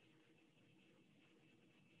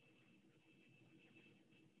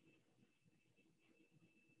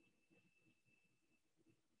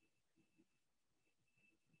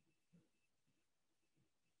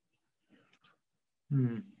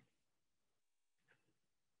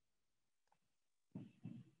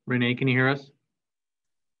Renee, can you hear us?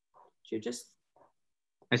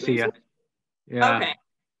 I see you. Yeah. Okay.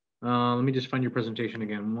 Let me just find your presentation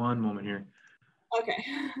again. One moment here. Okay.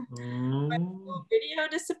 My little video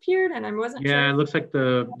disappeared and I wasn't sure. Yeah, it looks like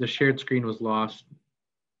the shared screen was lost.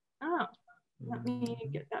 Oh, let me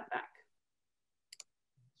get that back.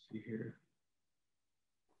 Let's see here.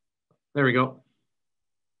 There we go.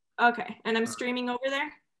 Okay, and I'm streaming over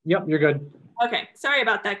there? Yep, you're good. Okay, sorry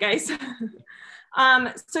about that, guys.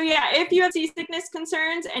 So yeah, if you have seasickness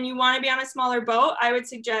concerns and you want to be on a smaller boat, I would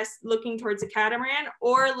suggest looking towards a catamaran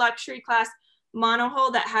or luxury class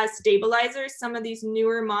monohull that has stabilizers. Some of these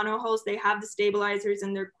newer monohulls, they have the stabilizers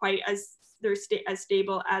and they're as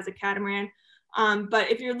stable as a catamaran.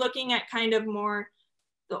 But if you're looking at kind of more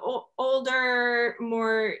the older,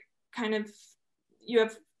 more kind of, you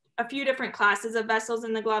have a few different classes of vessels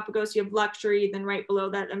in the Galapagos. You have luxury, then right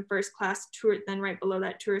below that, and first class tour, then right below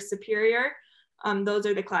that, tourist superior. Those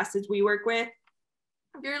are the classes we work with.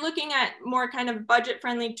 If you're looking at more kind of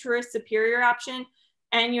budget-friendly tourist superior option,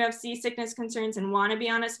 and you have seasickness concerns and want to be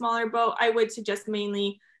on a smaller boat, I would suggest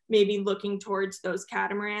mainly maybe looking towards those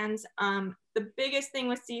catamarans. The biggest thing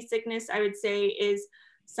with seasickness, I would say, is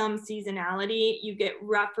some seasonality. You get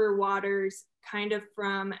rougher waters kind of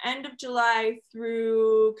from end of July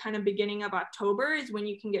through kind of beginning of October is when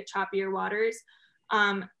you can get choppier waters.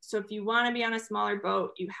 So if you want to be on a smaller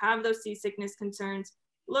boat, you have those seasickness concerns,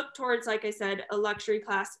 look towards, like I said, a luxury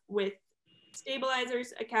class with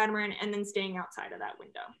stabilizers, a catamaran, and then staying outside of that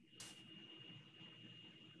window.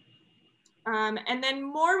 And then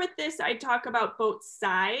more with this, I talk about boat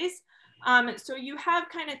size. So you have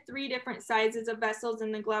kind of three different sizes of vessels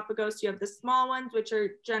in the Galapagos. You have the small ones, which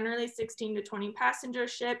are generally 16 to 20 passenger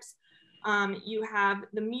ships. You have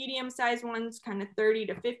the medium-sized ones, kind of 30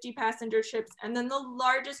 to 50 passenger ships. And then the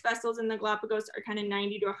largest vessels in the Galapagos are kind of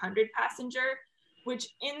 90 to 100 passenger, which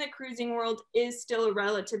in the cruising world is still a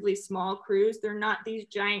relatively small cruise. They're not these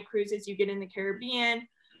giant cruises you get in the Caribbean.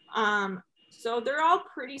 So they're all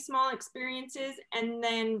pretty small experiences. And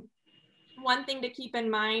then one thing to keep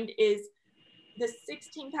in mind is the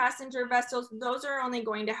 16 passenger vessels, those are only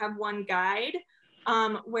going to have one guide.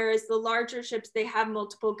 Whereas the larger ships, they have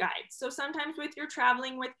multiple guides. So sometimes with you're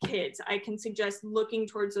traveling with kids, I can suggest looking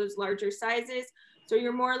towards those larger sizes. So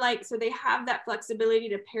you're more like, so they have that flexibility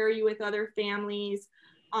to pair you with other families.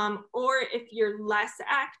 Or if you're less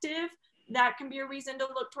active, that can be a reason to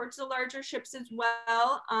look towards the larger ships as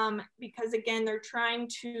well. Because again, they're trying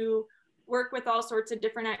to work with all sorts of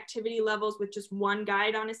different activity levels with just one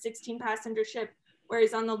guide on a 16-passenger ship.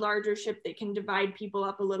 Whereas on the larger ship, they can divide people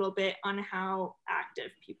up a little bit on how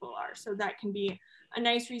active people are. So that can be a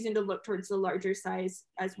nice reason to look towards the larger size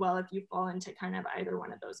as well if you fall into kind of either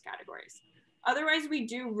one of those categories. Otherwise, we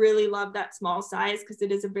do really love that small size because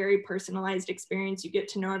it is a very personalized experience. You get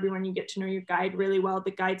to know everyone, you get to know your guide really well.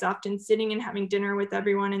 The guide's often sitting and having dinner with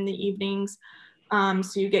everyone in the evenings.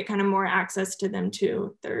 So you get kind of more access to them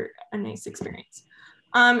too. They're a nice experience.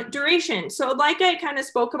 Duration. So like I kind of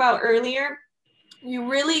spoke about earlier,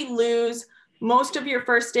 you really lose most of your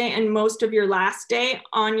first day and most of your last day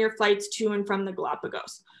on your flights to and from the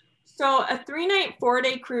Galapagos. So a 3-night,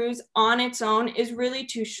 4-day cruise on its own is really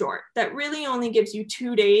too short. That really only gives you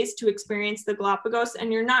 2 days to experience the Galapagos,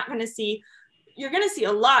 and you're going to see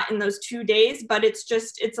a lot in those 2 days, but it's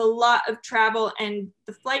a lot of travel, and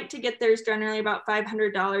the flight to get there is generally about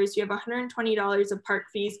 $500. You have $120 of park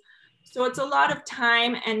fees. So it's a lot of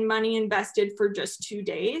time and money invested for just 2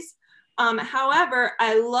 days. However,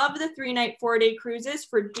 I love the 3-night, 4-day cruises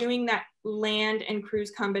for doing that land and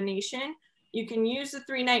cruise combination. You can use the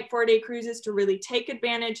 3-night, 4-day cruises to really take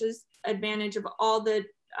advantage of all the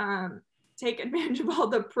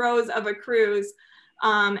pros of a cruise,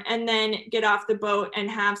 and then get off the boat and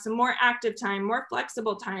have some more active time, more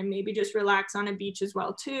flexible time, maybe just relax on a beach as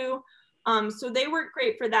well too. So they work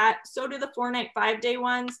great for that. So do the 4-night, 5-day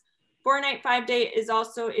ones. 4-night, 5-day is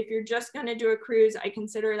also, if you're just going to do a cruise, I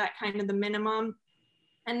consider that kind of the minimum.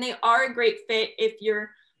 And they are a great fit if you're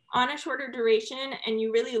on a shorter duration and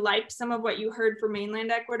you really liked some of what you heard for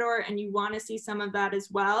mainland Ecuador and you want to see some of that as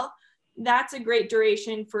well. That's a great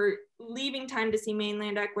duration for leaving time to see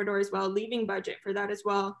mainland Ecuador as well, leaving budget for that as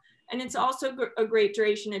well. And it's also a great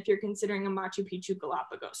duration if you're considering a Machu Picchu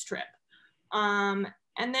Galapagos trip. And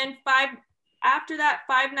then after that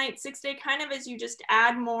 5-night, 6-day, kind of as you just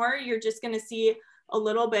add more, you're just going to see a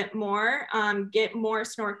little bit more, get more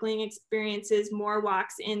snorkeling experiences, more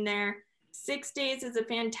walks in there. 6 days is a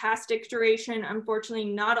fantastic duration. Unfortunately,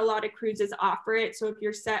 not a lot of cruises offer it. So if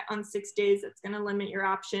you're set on 6 days, it's going to limit your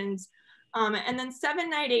options. And then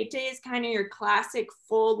 7-night, 8 days, kind of your classic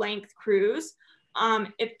full length cruise.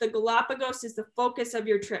 If the Galapagos is the focus of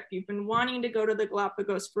your trip, you've been wanting to go to the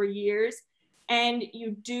Galapagos for years, and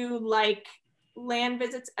you do like land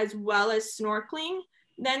visits as well as snorkeling,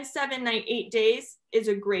 then 7-night, 8 days is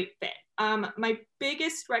a great fit. My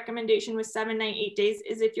biggest recommendation with 7-night, 8 days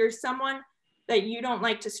is if you're someone that you don't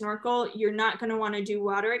like to snorkel, you're not going to want to do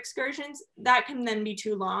water excursions. That can then be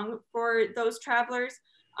too long for those travelers,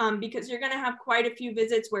 because you're going to have quite a few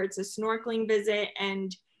visits where it's a snorkeling visit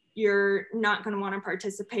and you're not going to want to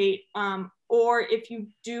participate. Or if you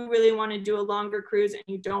do really want to do a longer cruise and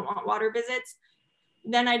you don't want water visits,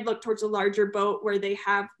 then I'd look towards a larger boat where they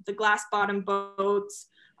have the glass bottom boats.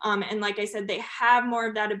 And like I said, they have more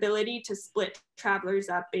of that ability to split travelers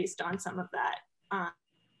up based on some of that.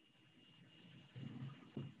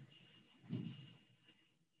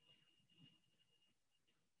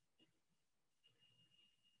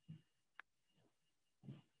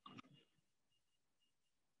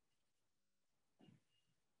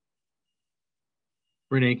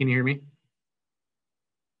 Renee, can you hear me?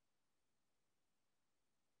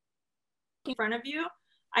 In front of you,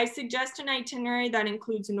 I suggest an itinerary that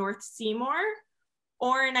includes North Seymour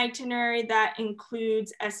or an itinerary that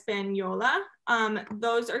includes Española.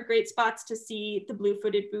 Those are great spots to see the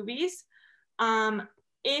blue-footed boobies.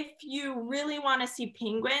 If you really want to see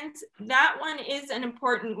penguins, that one is an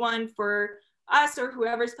important one for us or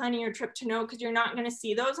whoever's planning your trip to know, because you're not going to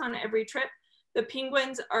see those on every trip. The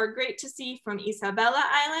penguins are great to see from Isabella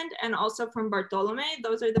Island and also from Bartolome.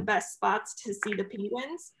 Those are the best spots to see the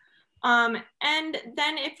penguins. And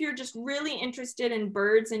then if you're just really interested in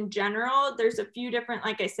birds in general, there's a few different,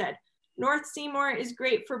 like I said, North Seymour is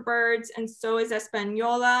great for birds, and so is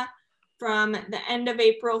Española. From the end of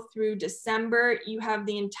April through December, you have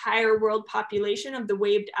the entire world population of the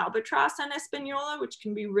waved albatross on Española, which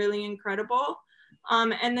can be really incredible.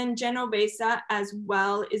 And then Genovesa as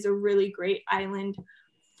well is a really great island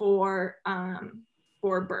for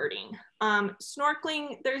birding.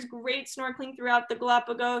 Snorkeling, there's great snorkeling throughout the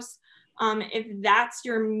Galapagos. If that's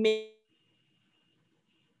your main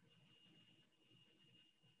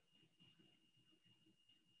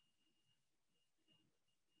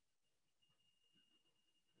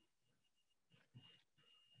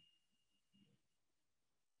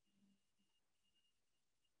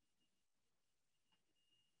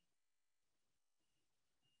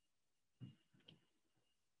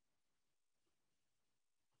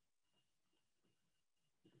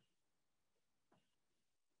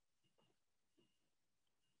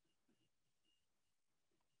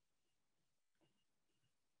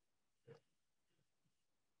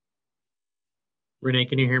Renee,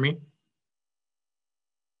 can you hear me?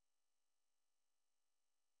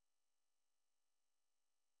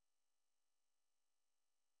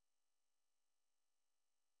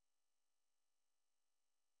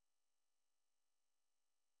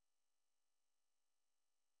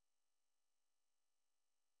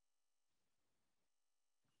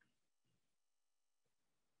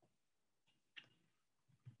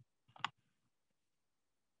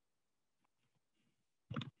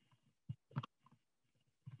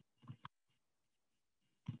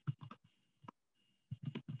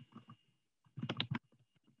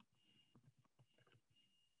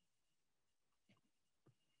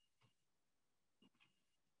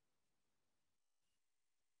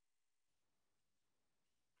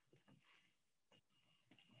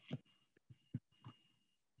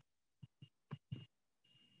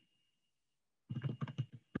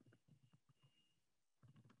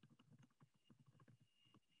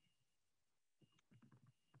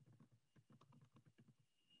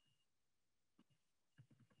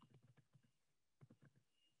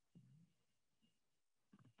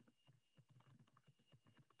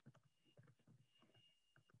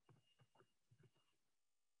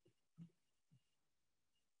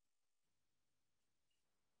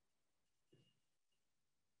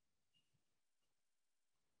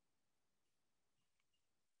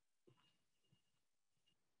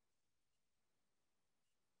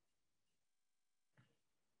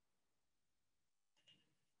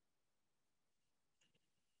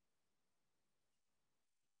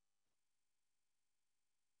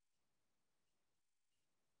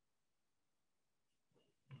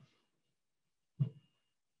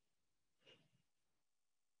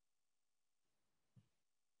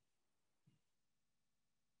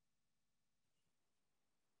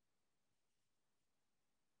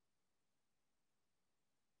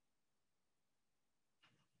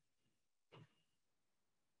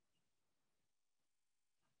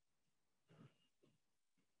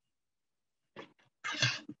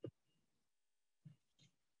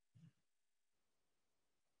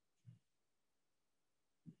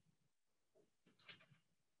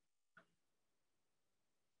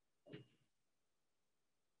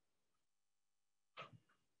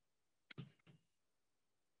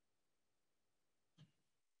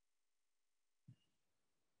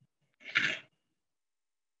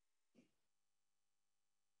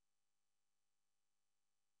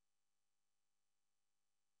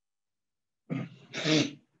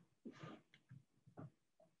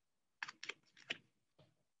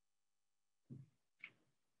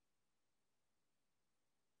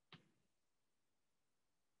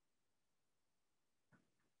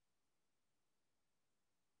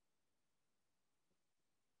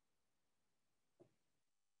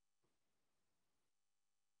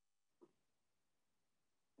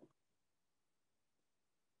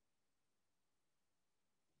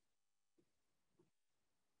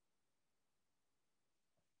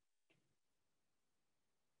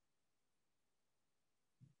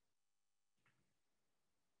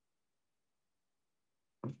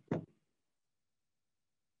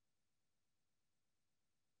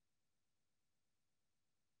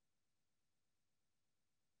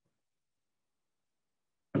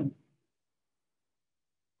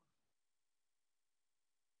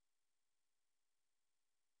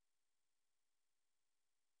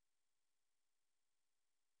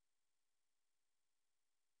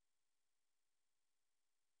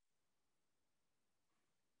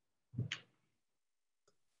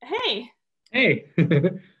 Hey, Hey.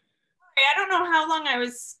 I don't know how long I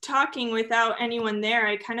was talking without anyone there.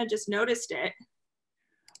 I kind of just noticed it.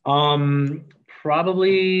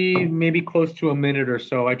 Probably maybe close to a minute or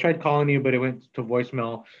so. I tried calling you, but it went to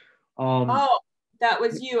voicemail. Um, Oh, that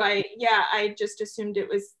was you. I just assumed it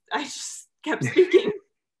was, I just kept speaking.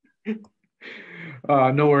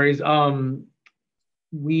 no worries.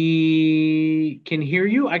 We can hear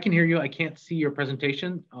you. I can hear you. I can't see your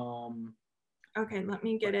presentation. Okay, let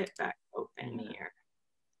me get it back open Yeah. here.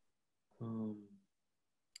 Um,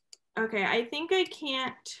 Okay, I think I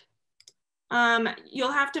can't.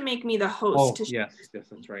 You'll have to make me the host oh, to. yes,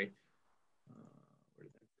 that's right. Where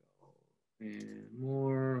did that go? And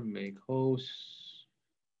more, make host.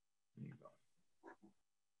 There you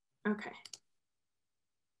go. Okay.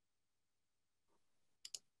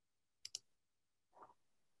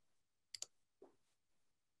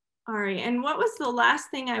 All right, and what was the last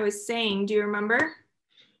thing I was saying? Do you remember?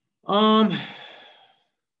 Um,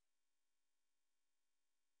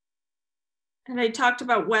 And I talked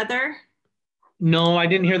about weather. no, I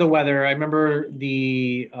didn't hear the weather. I remember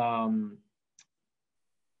the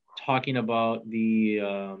talking about the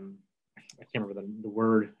I can't remember the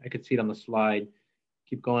word. I could see it on the slide.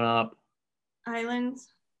 keep going up.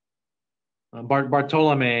 Islands.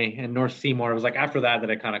 Bartolome and North Seymour. It was like after that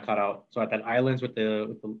I kind of cut out. So at that islands with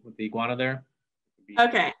the iguana there.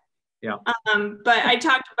 Okay. Yeah. But I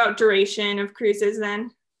talked about duration of cruises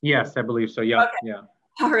then. Yes, I believe so. Yeah. Okay. Yeah.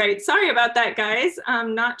 All right. Sorry about that, guys.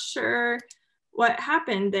 I'm not sure what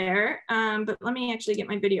happened there, but let me actually get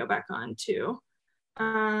my video back on too.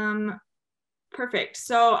 Perfect.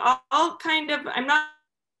 So I'll kind of, I'm not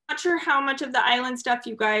sure how much of the island stuff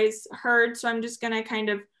you guys heard, so I'm just going to kind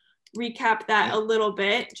of recap that a little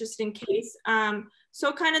bit just in case.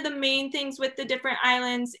 So kind of the main things with the different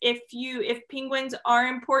islands, if penguins are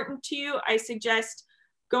important to you, I suggest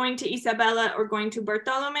going to Isabela or going to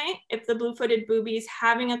Bartolome. If the blue-footed boobies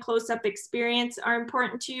having a close-up experience are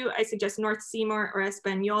important to you, I suggest North Seymour or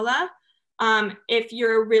Española. If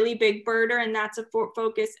you're a really big birder and that's a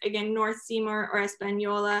focus, again, North Seymour or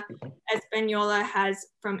Española. Española has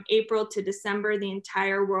from April to December the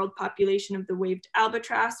entire world population of the waved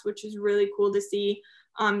albatross, which is really cool to see.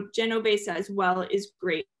 Genovesa as well is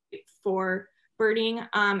great for birding.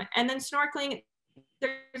 And then snorkeling,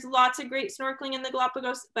 there's lots of great snorkeling in the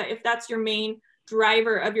Galapagos, but if that's your main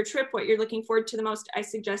driver of your trip, what you're looking forward to the most, I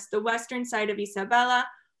suggest the western side of Isabela,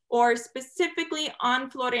 or specifically on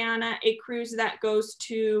Floriana, a cruise that goes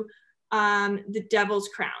to the Devil's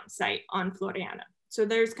Crown site on Floriana. So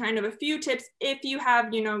there's kind of a few tips. If you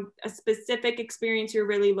have, a specific experience you're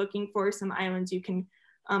really looking for, some islands you can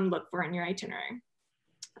look for in your itinerary.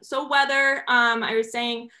 So weather, I was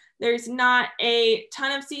saying there's not a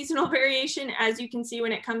ton of seasonal variation. As you can see,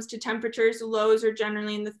 when it comes to temperatures, lows are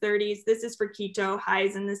generally in the 30s. This is for Quito,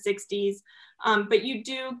 highs in the 60s. But you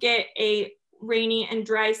do get a rainy and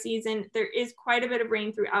dry season. There is quite a bit of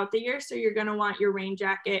rain throughout the year, so you're going to want your rain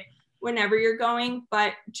jacket whenever you're going.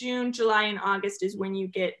 But June, July, and August is when you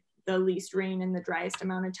get the least rain and the driest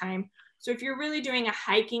amount of time. So if you're really doing a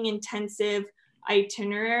hiking intensive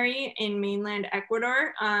itinerary in mainland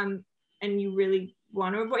Ecuador, and you really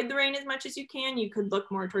want to avoid the rain as much as you can, you could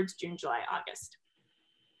look more towards June, July, August.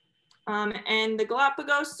 And the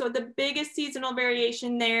Galapagos, so the biggest seasonal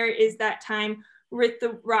variation there is that time with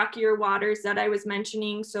the rockier waters that I was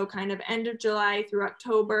mentioning. So kind of end of July through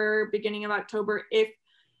October, beginning of October. If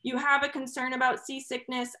you have a concern about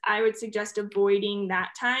seasickness, I would suggest avoiding that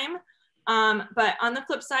time. But on the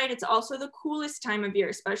flip side, it's also the coolest time of year,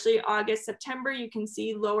 especially August, September. You can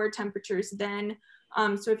see lower temperatures then.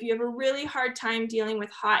 So if you have a really hard time dealing with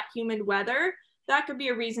hot, humid weather, that could be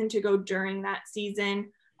a reason to go during that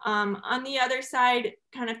season. On the other side,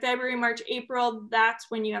 kind of February, March, April, that's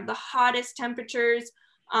when you have the hottest temperatures.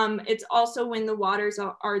 It's also when the waters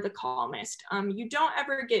are the calmest. You don't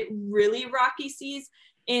ever get really rocky seas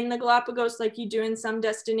in the Galapagos like you do in some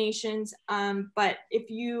destinations. But if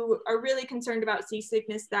you are really concerned about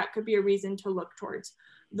seasickness, that could be a reason to look towards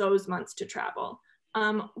those months to travel.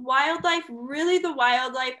 Wildlife, really the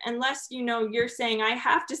wildlife, unless you're saying I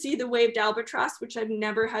have to see the waved albatross, which I've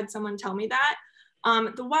never had someone tell me that.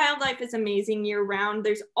 The wildlife is amazing year round.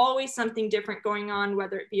 There's always something different going on,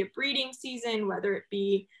 whether it be a breeding season, whether it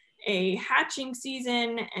be a hatching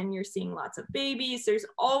season, and you're seeing lots of babies. There's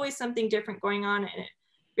always something different going on, and it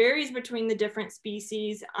varies between the different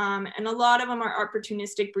species. And a lot of them are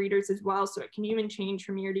opportunistic breeders as well, so it can even change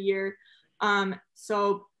from year to year.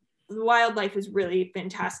 So the wildlife is really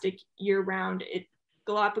fantastic year round.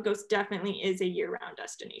 Galapagos definitely is a year-round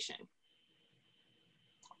destination.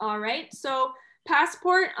 All right, so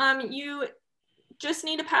passport, you just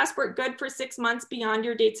need a passport good for 6 months beyond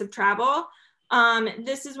your dates of travel.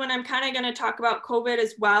 This is when I'm kind of going to talk about COVID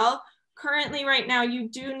as well. Currently, right now, you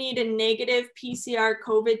do need a negative PCR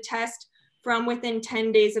COVID test from within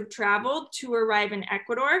 10 days of travel to arrive in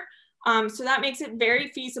Ecuador. So that makes it very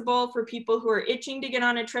feasible for people who are itching to get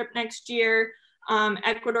on a trip next year.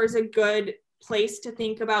 Ecuador is a good place to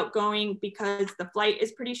think about going because the flight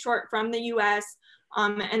is pretty short from the US.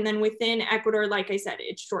 And then within Ecuador, like I said,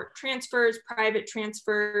 it's short transfers, private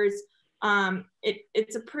transfers.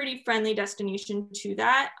 It's a pretty friendly destination to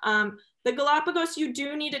that. The Galapagos, you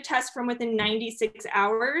do need a test from within 96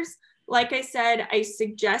 hours. Like I said, I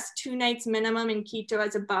suggest 2 nights minimum in Quito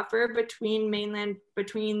as a buffer between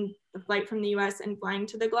the flight from the US and flying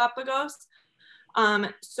to the Galapagos.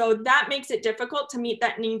 So that makes it difficult to meet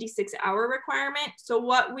that 96-hour requirement. So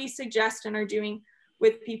what we suggest and are doing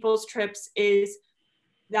with people's trips is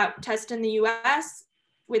that test in the US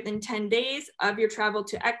within 10 days of your travel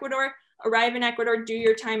to Ecuador, arrive in Ecuador, do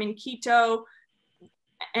your time in Quito.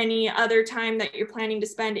 Any other time that you're planning to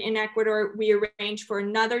spend in Ecuador, we arrange for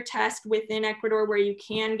another test within Ecuador where you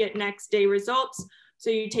can get next day results.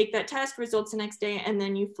 So you take that test, results the next day, and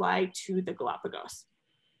then you fly to the Galapagos.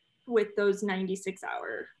 with those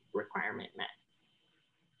 96-hour requirement met.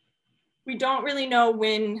 We don't really know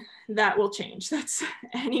when that will change. That's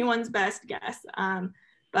anyone's best guess.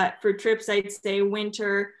 But for trips, I'd say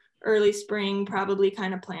winter, early spring, probably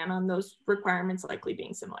kind of plan on those requirements likely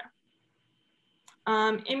being similar.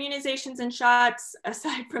 Immunizations and shots,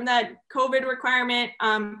 aside from that COVID requirement,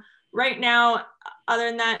 right now, other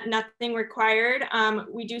than that, nothing required.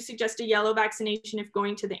 We do suggest a yellow vaccination if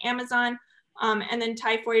going to the Amazon. And then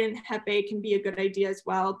typhoid and Hep A can be a good idea as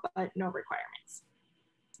well, but no requirements.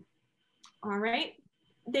 All right.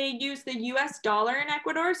 They use the US dollar in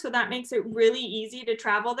Ecuador, so that makes it really easy to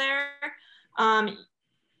travel there.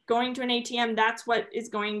 Going to an ATM, that's what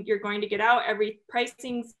you're going to get out. Every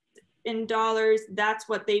pricing's in dollars, that's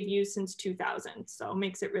what they've used since 2000. So it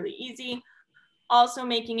makes it really easy. Also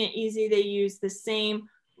making it easy, they use the same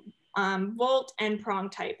volt and prong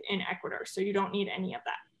type in Ecuador. So you don't need any of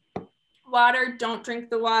that. Water, don't drink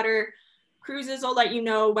the water. Cruises will let you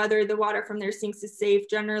know whether the water from their sinks is safe.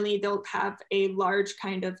 Generally, they'll have a large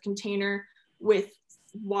kind of container with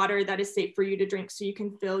water that is safe for you to drink, so you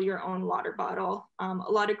can fill your own water bottle. A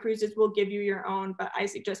lot of cruises will give you your own, but I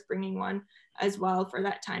suggest bringing one as well for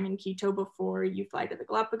that time in Quito before you fly to the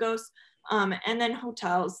Galapagos. And then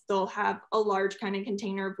hotels, they'll have a large kind of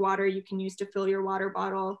container of water you can use to fill your water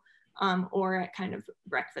bottle, or at kind of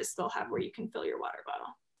breakfast, they'll have where you can fill your water bottle.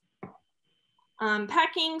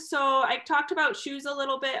 Packing, so I talked about shoes a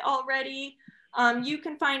little bit already. You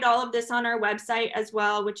can find all of this on our website as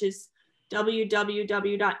well, which is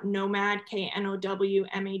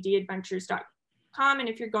www.nomad.adventures.com. And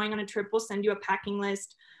if you're going on a trip, we'll send you a packing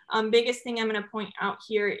list. Biggest thing I'm going to point out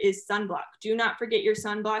here is sunblock. Do not forget your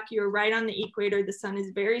sunblock. You're right on the equator. The sun is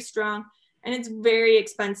very strong and it's very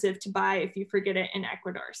expensive to buy if you forget it in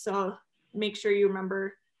Ecuador. So make sure you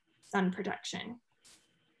remember sun protection.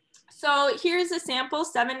 So here's a sample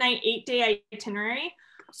 7-night, 8-day itinerary.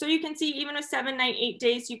 So you can see even with 7-night, 8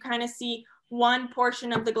 days, you kind of see one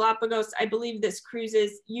portion of the Galapagos. I believe this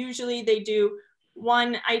cruises, usually they do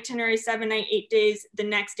one itinerary, 7-night, 8 days. The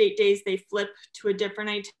next 8 days, they flip to a different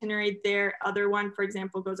itinerary. Their other one, for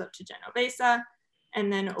example, goes up to Genovesa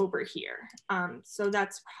and then over here. So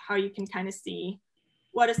that's how you can kind of see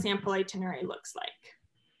what a sample itinerary looks like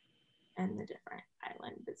and the different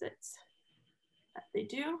island visits that they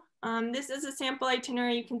do. This is a sample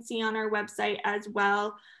itinerary you can see on our website as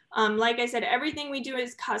well. Like I said, everything we do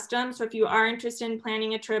is custom. So if you are interested in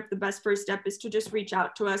planning a trip, the best first step is to just reach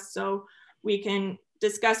out to us so we can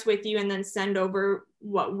discuss with you and then send over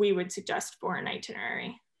what we would suggest for an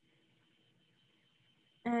itinerary.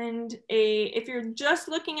 And if you're just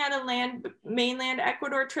looking at a mainland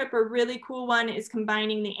Ecuador trip, a really cool one is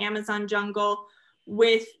combining the Amazon jungle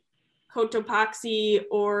with Cotopaxi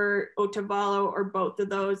or Otavalo or both of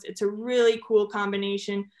those. It's a really cool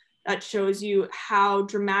combination that shows you how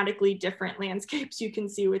dramatically different landscapes you can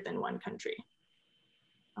see within one country.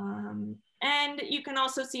 And you can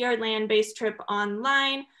also see our land-based trip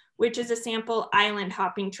online, which is a sample island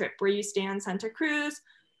hopping trip where you stay on Santa Cruz,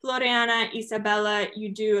 Floreana, Isabela. You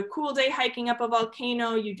do a cool day hiking up a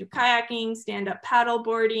volcano, you do kayaking, stand-up paddle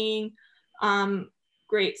boarding,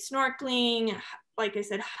 great snorkeling, like I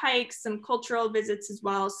said, hikes, some cultural visits as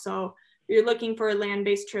well. So if you're looking for a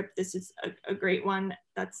land-based trip, this is a great one.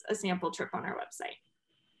 That's a sample trip on our website.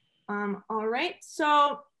 All right,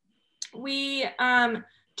 so we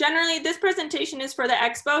generally, this presentation is for the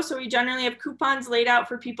Expo, so we generally have coupons laid out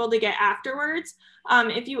for people to get afterwards.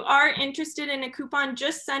 If you are interested in a coupon,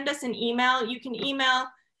 just send us an email. You can email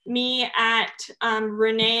me at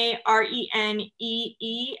Renee,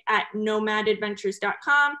 R-E-N-E-E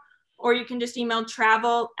 @nomadadventures.com. Or you can just email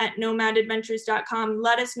travel@nomadadventures.com.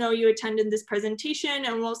 Let us know you attended this presentation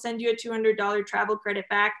and we'll send you a $200 travel credit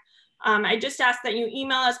back. I just ask that you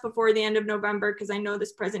email us before the end of November because I know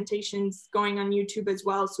this presentation's going on YouTube as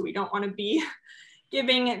well, so we don't want to be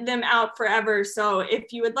giving them out forever. So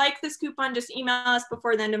if you would like this coupon, just email us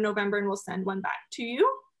before the end of November and we'll send one back to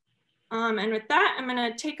you. And with that, I'm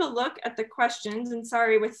gonna take a look at the questions, and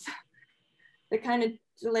sorry with the kind of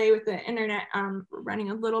delay with the internet, we're running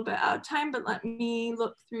a little bit out of time, but let me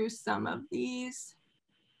look through some of these.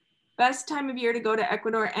 Best time of year to go to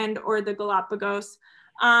Ecuador and or the Galapagos.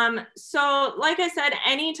 So like I said,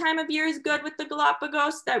 any time of year is good with the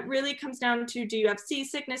Galapagos. That really comes down to, do you have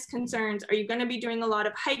seasickness concerns? Are you going to be doing a lot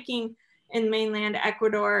of hiking in mainland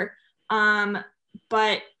Ecuador?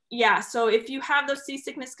 But yeah, so if you have those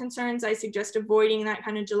seasickness concerns, I suggest avoiding that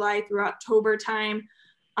kind of July through October time.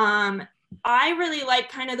 I really like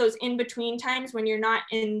kind of those in-between times when you're not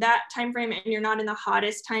in that time frame and you're not in the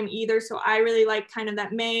hottest time either. So I really like kind of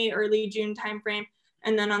that May, early June time frame.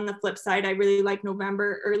 And then on the flip side, I really like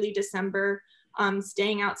November, early December,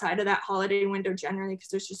 staying outside of that holiday window generally because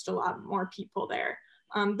there's just a lot more people there.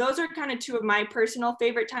 Those are kind of two of my personal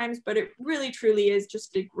favorite times, but it really truly is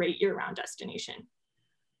just a great year-round destination.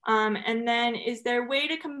 And then is there a way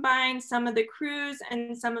to combine some of the cruise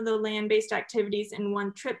and some of the land-based activities in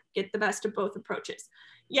one trip, get the best of both approaches?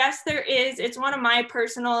 Yes, there is. It's one of my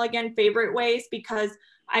personal, again, favorite ways because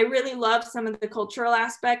I really love some of the cultural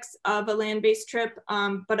aspects of a land-based trip,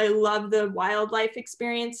 but I love the wildlife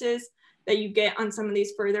experiences that you get on some of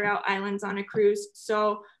these further out islands on a cruise.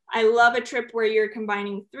 So I love a trip where you're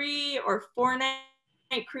combining 3 or 4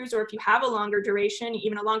 night cruise, or if you have a longer duration,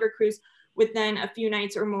 even a longer cruise with then a few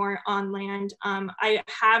nights or more on land. I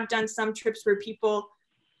have done some trips where people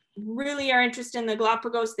really are interested in the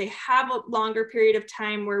Galapagos. They have a longer period of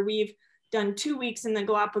time where we've done 2 weeks in the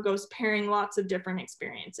Galapagos, pairing lots of different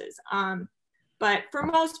experiences. But for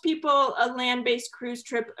most people, a land-based cruise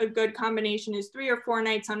trip, a good combination is 3 or 4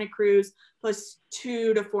 nights on a cruise plus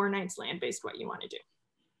 2 to 4 nights land-based, what you want to do.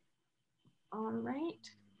 All right.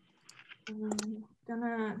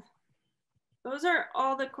 Those are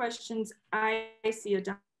all the questions I see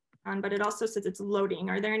done, but it also says it's loading.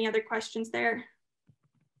 Are there any other questions there?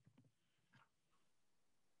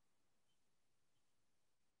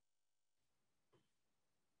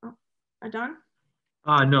 Oh, Adon?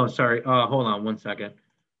 No, sorry. Hold on one second.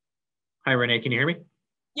 Hi, Renee. Can you hear me?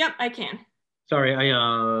 Yep, I can. Sorry,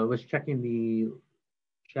 I was checking the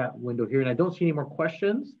chat window here, and I don't see any more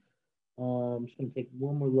questions. I'm just going to take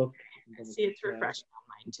one more look. I see it's refreshing on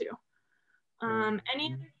mine too.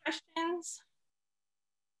 Any other questions?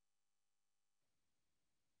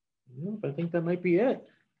 Nope, I think that might be it.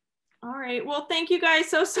 All right. Well, thank you guys.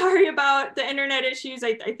 So sorry about the internet issues.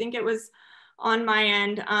 I think it was on my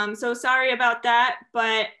end. So sorry about that.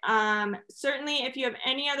 But certainly if you have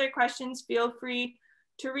any other questions, feel free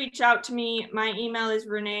to reach out to me. My email is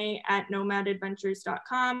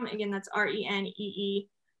renee@nomadadventures.com. Again, that's RENEE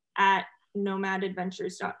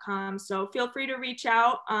 @nomadadventures.com. So feel free to reach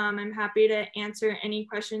out. I'm happy to answer any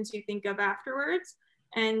questions you think of afterwards.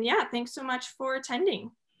 And yeah, thanks so much for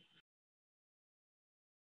attending.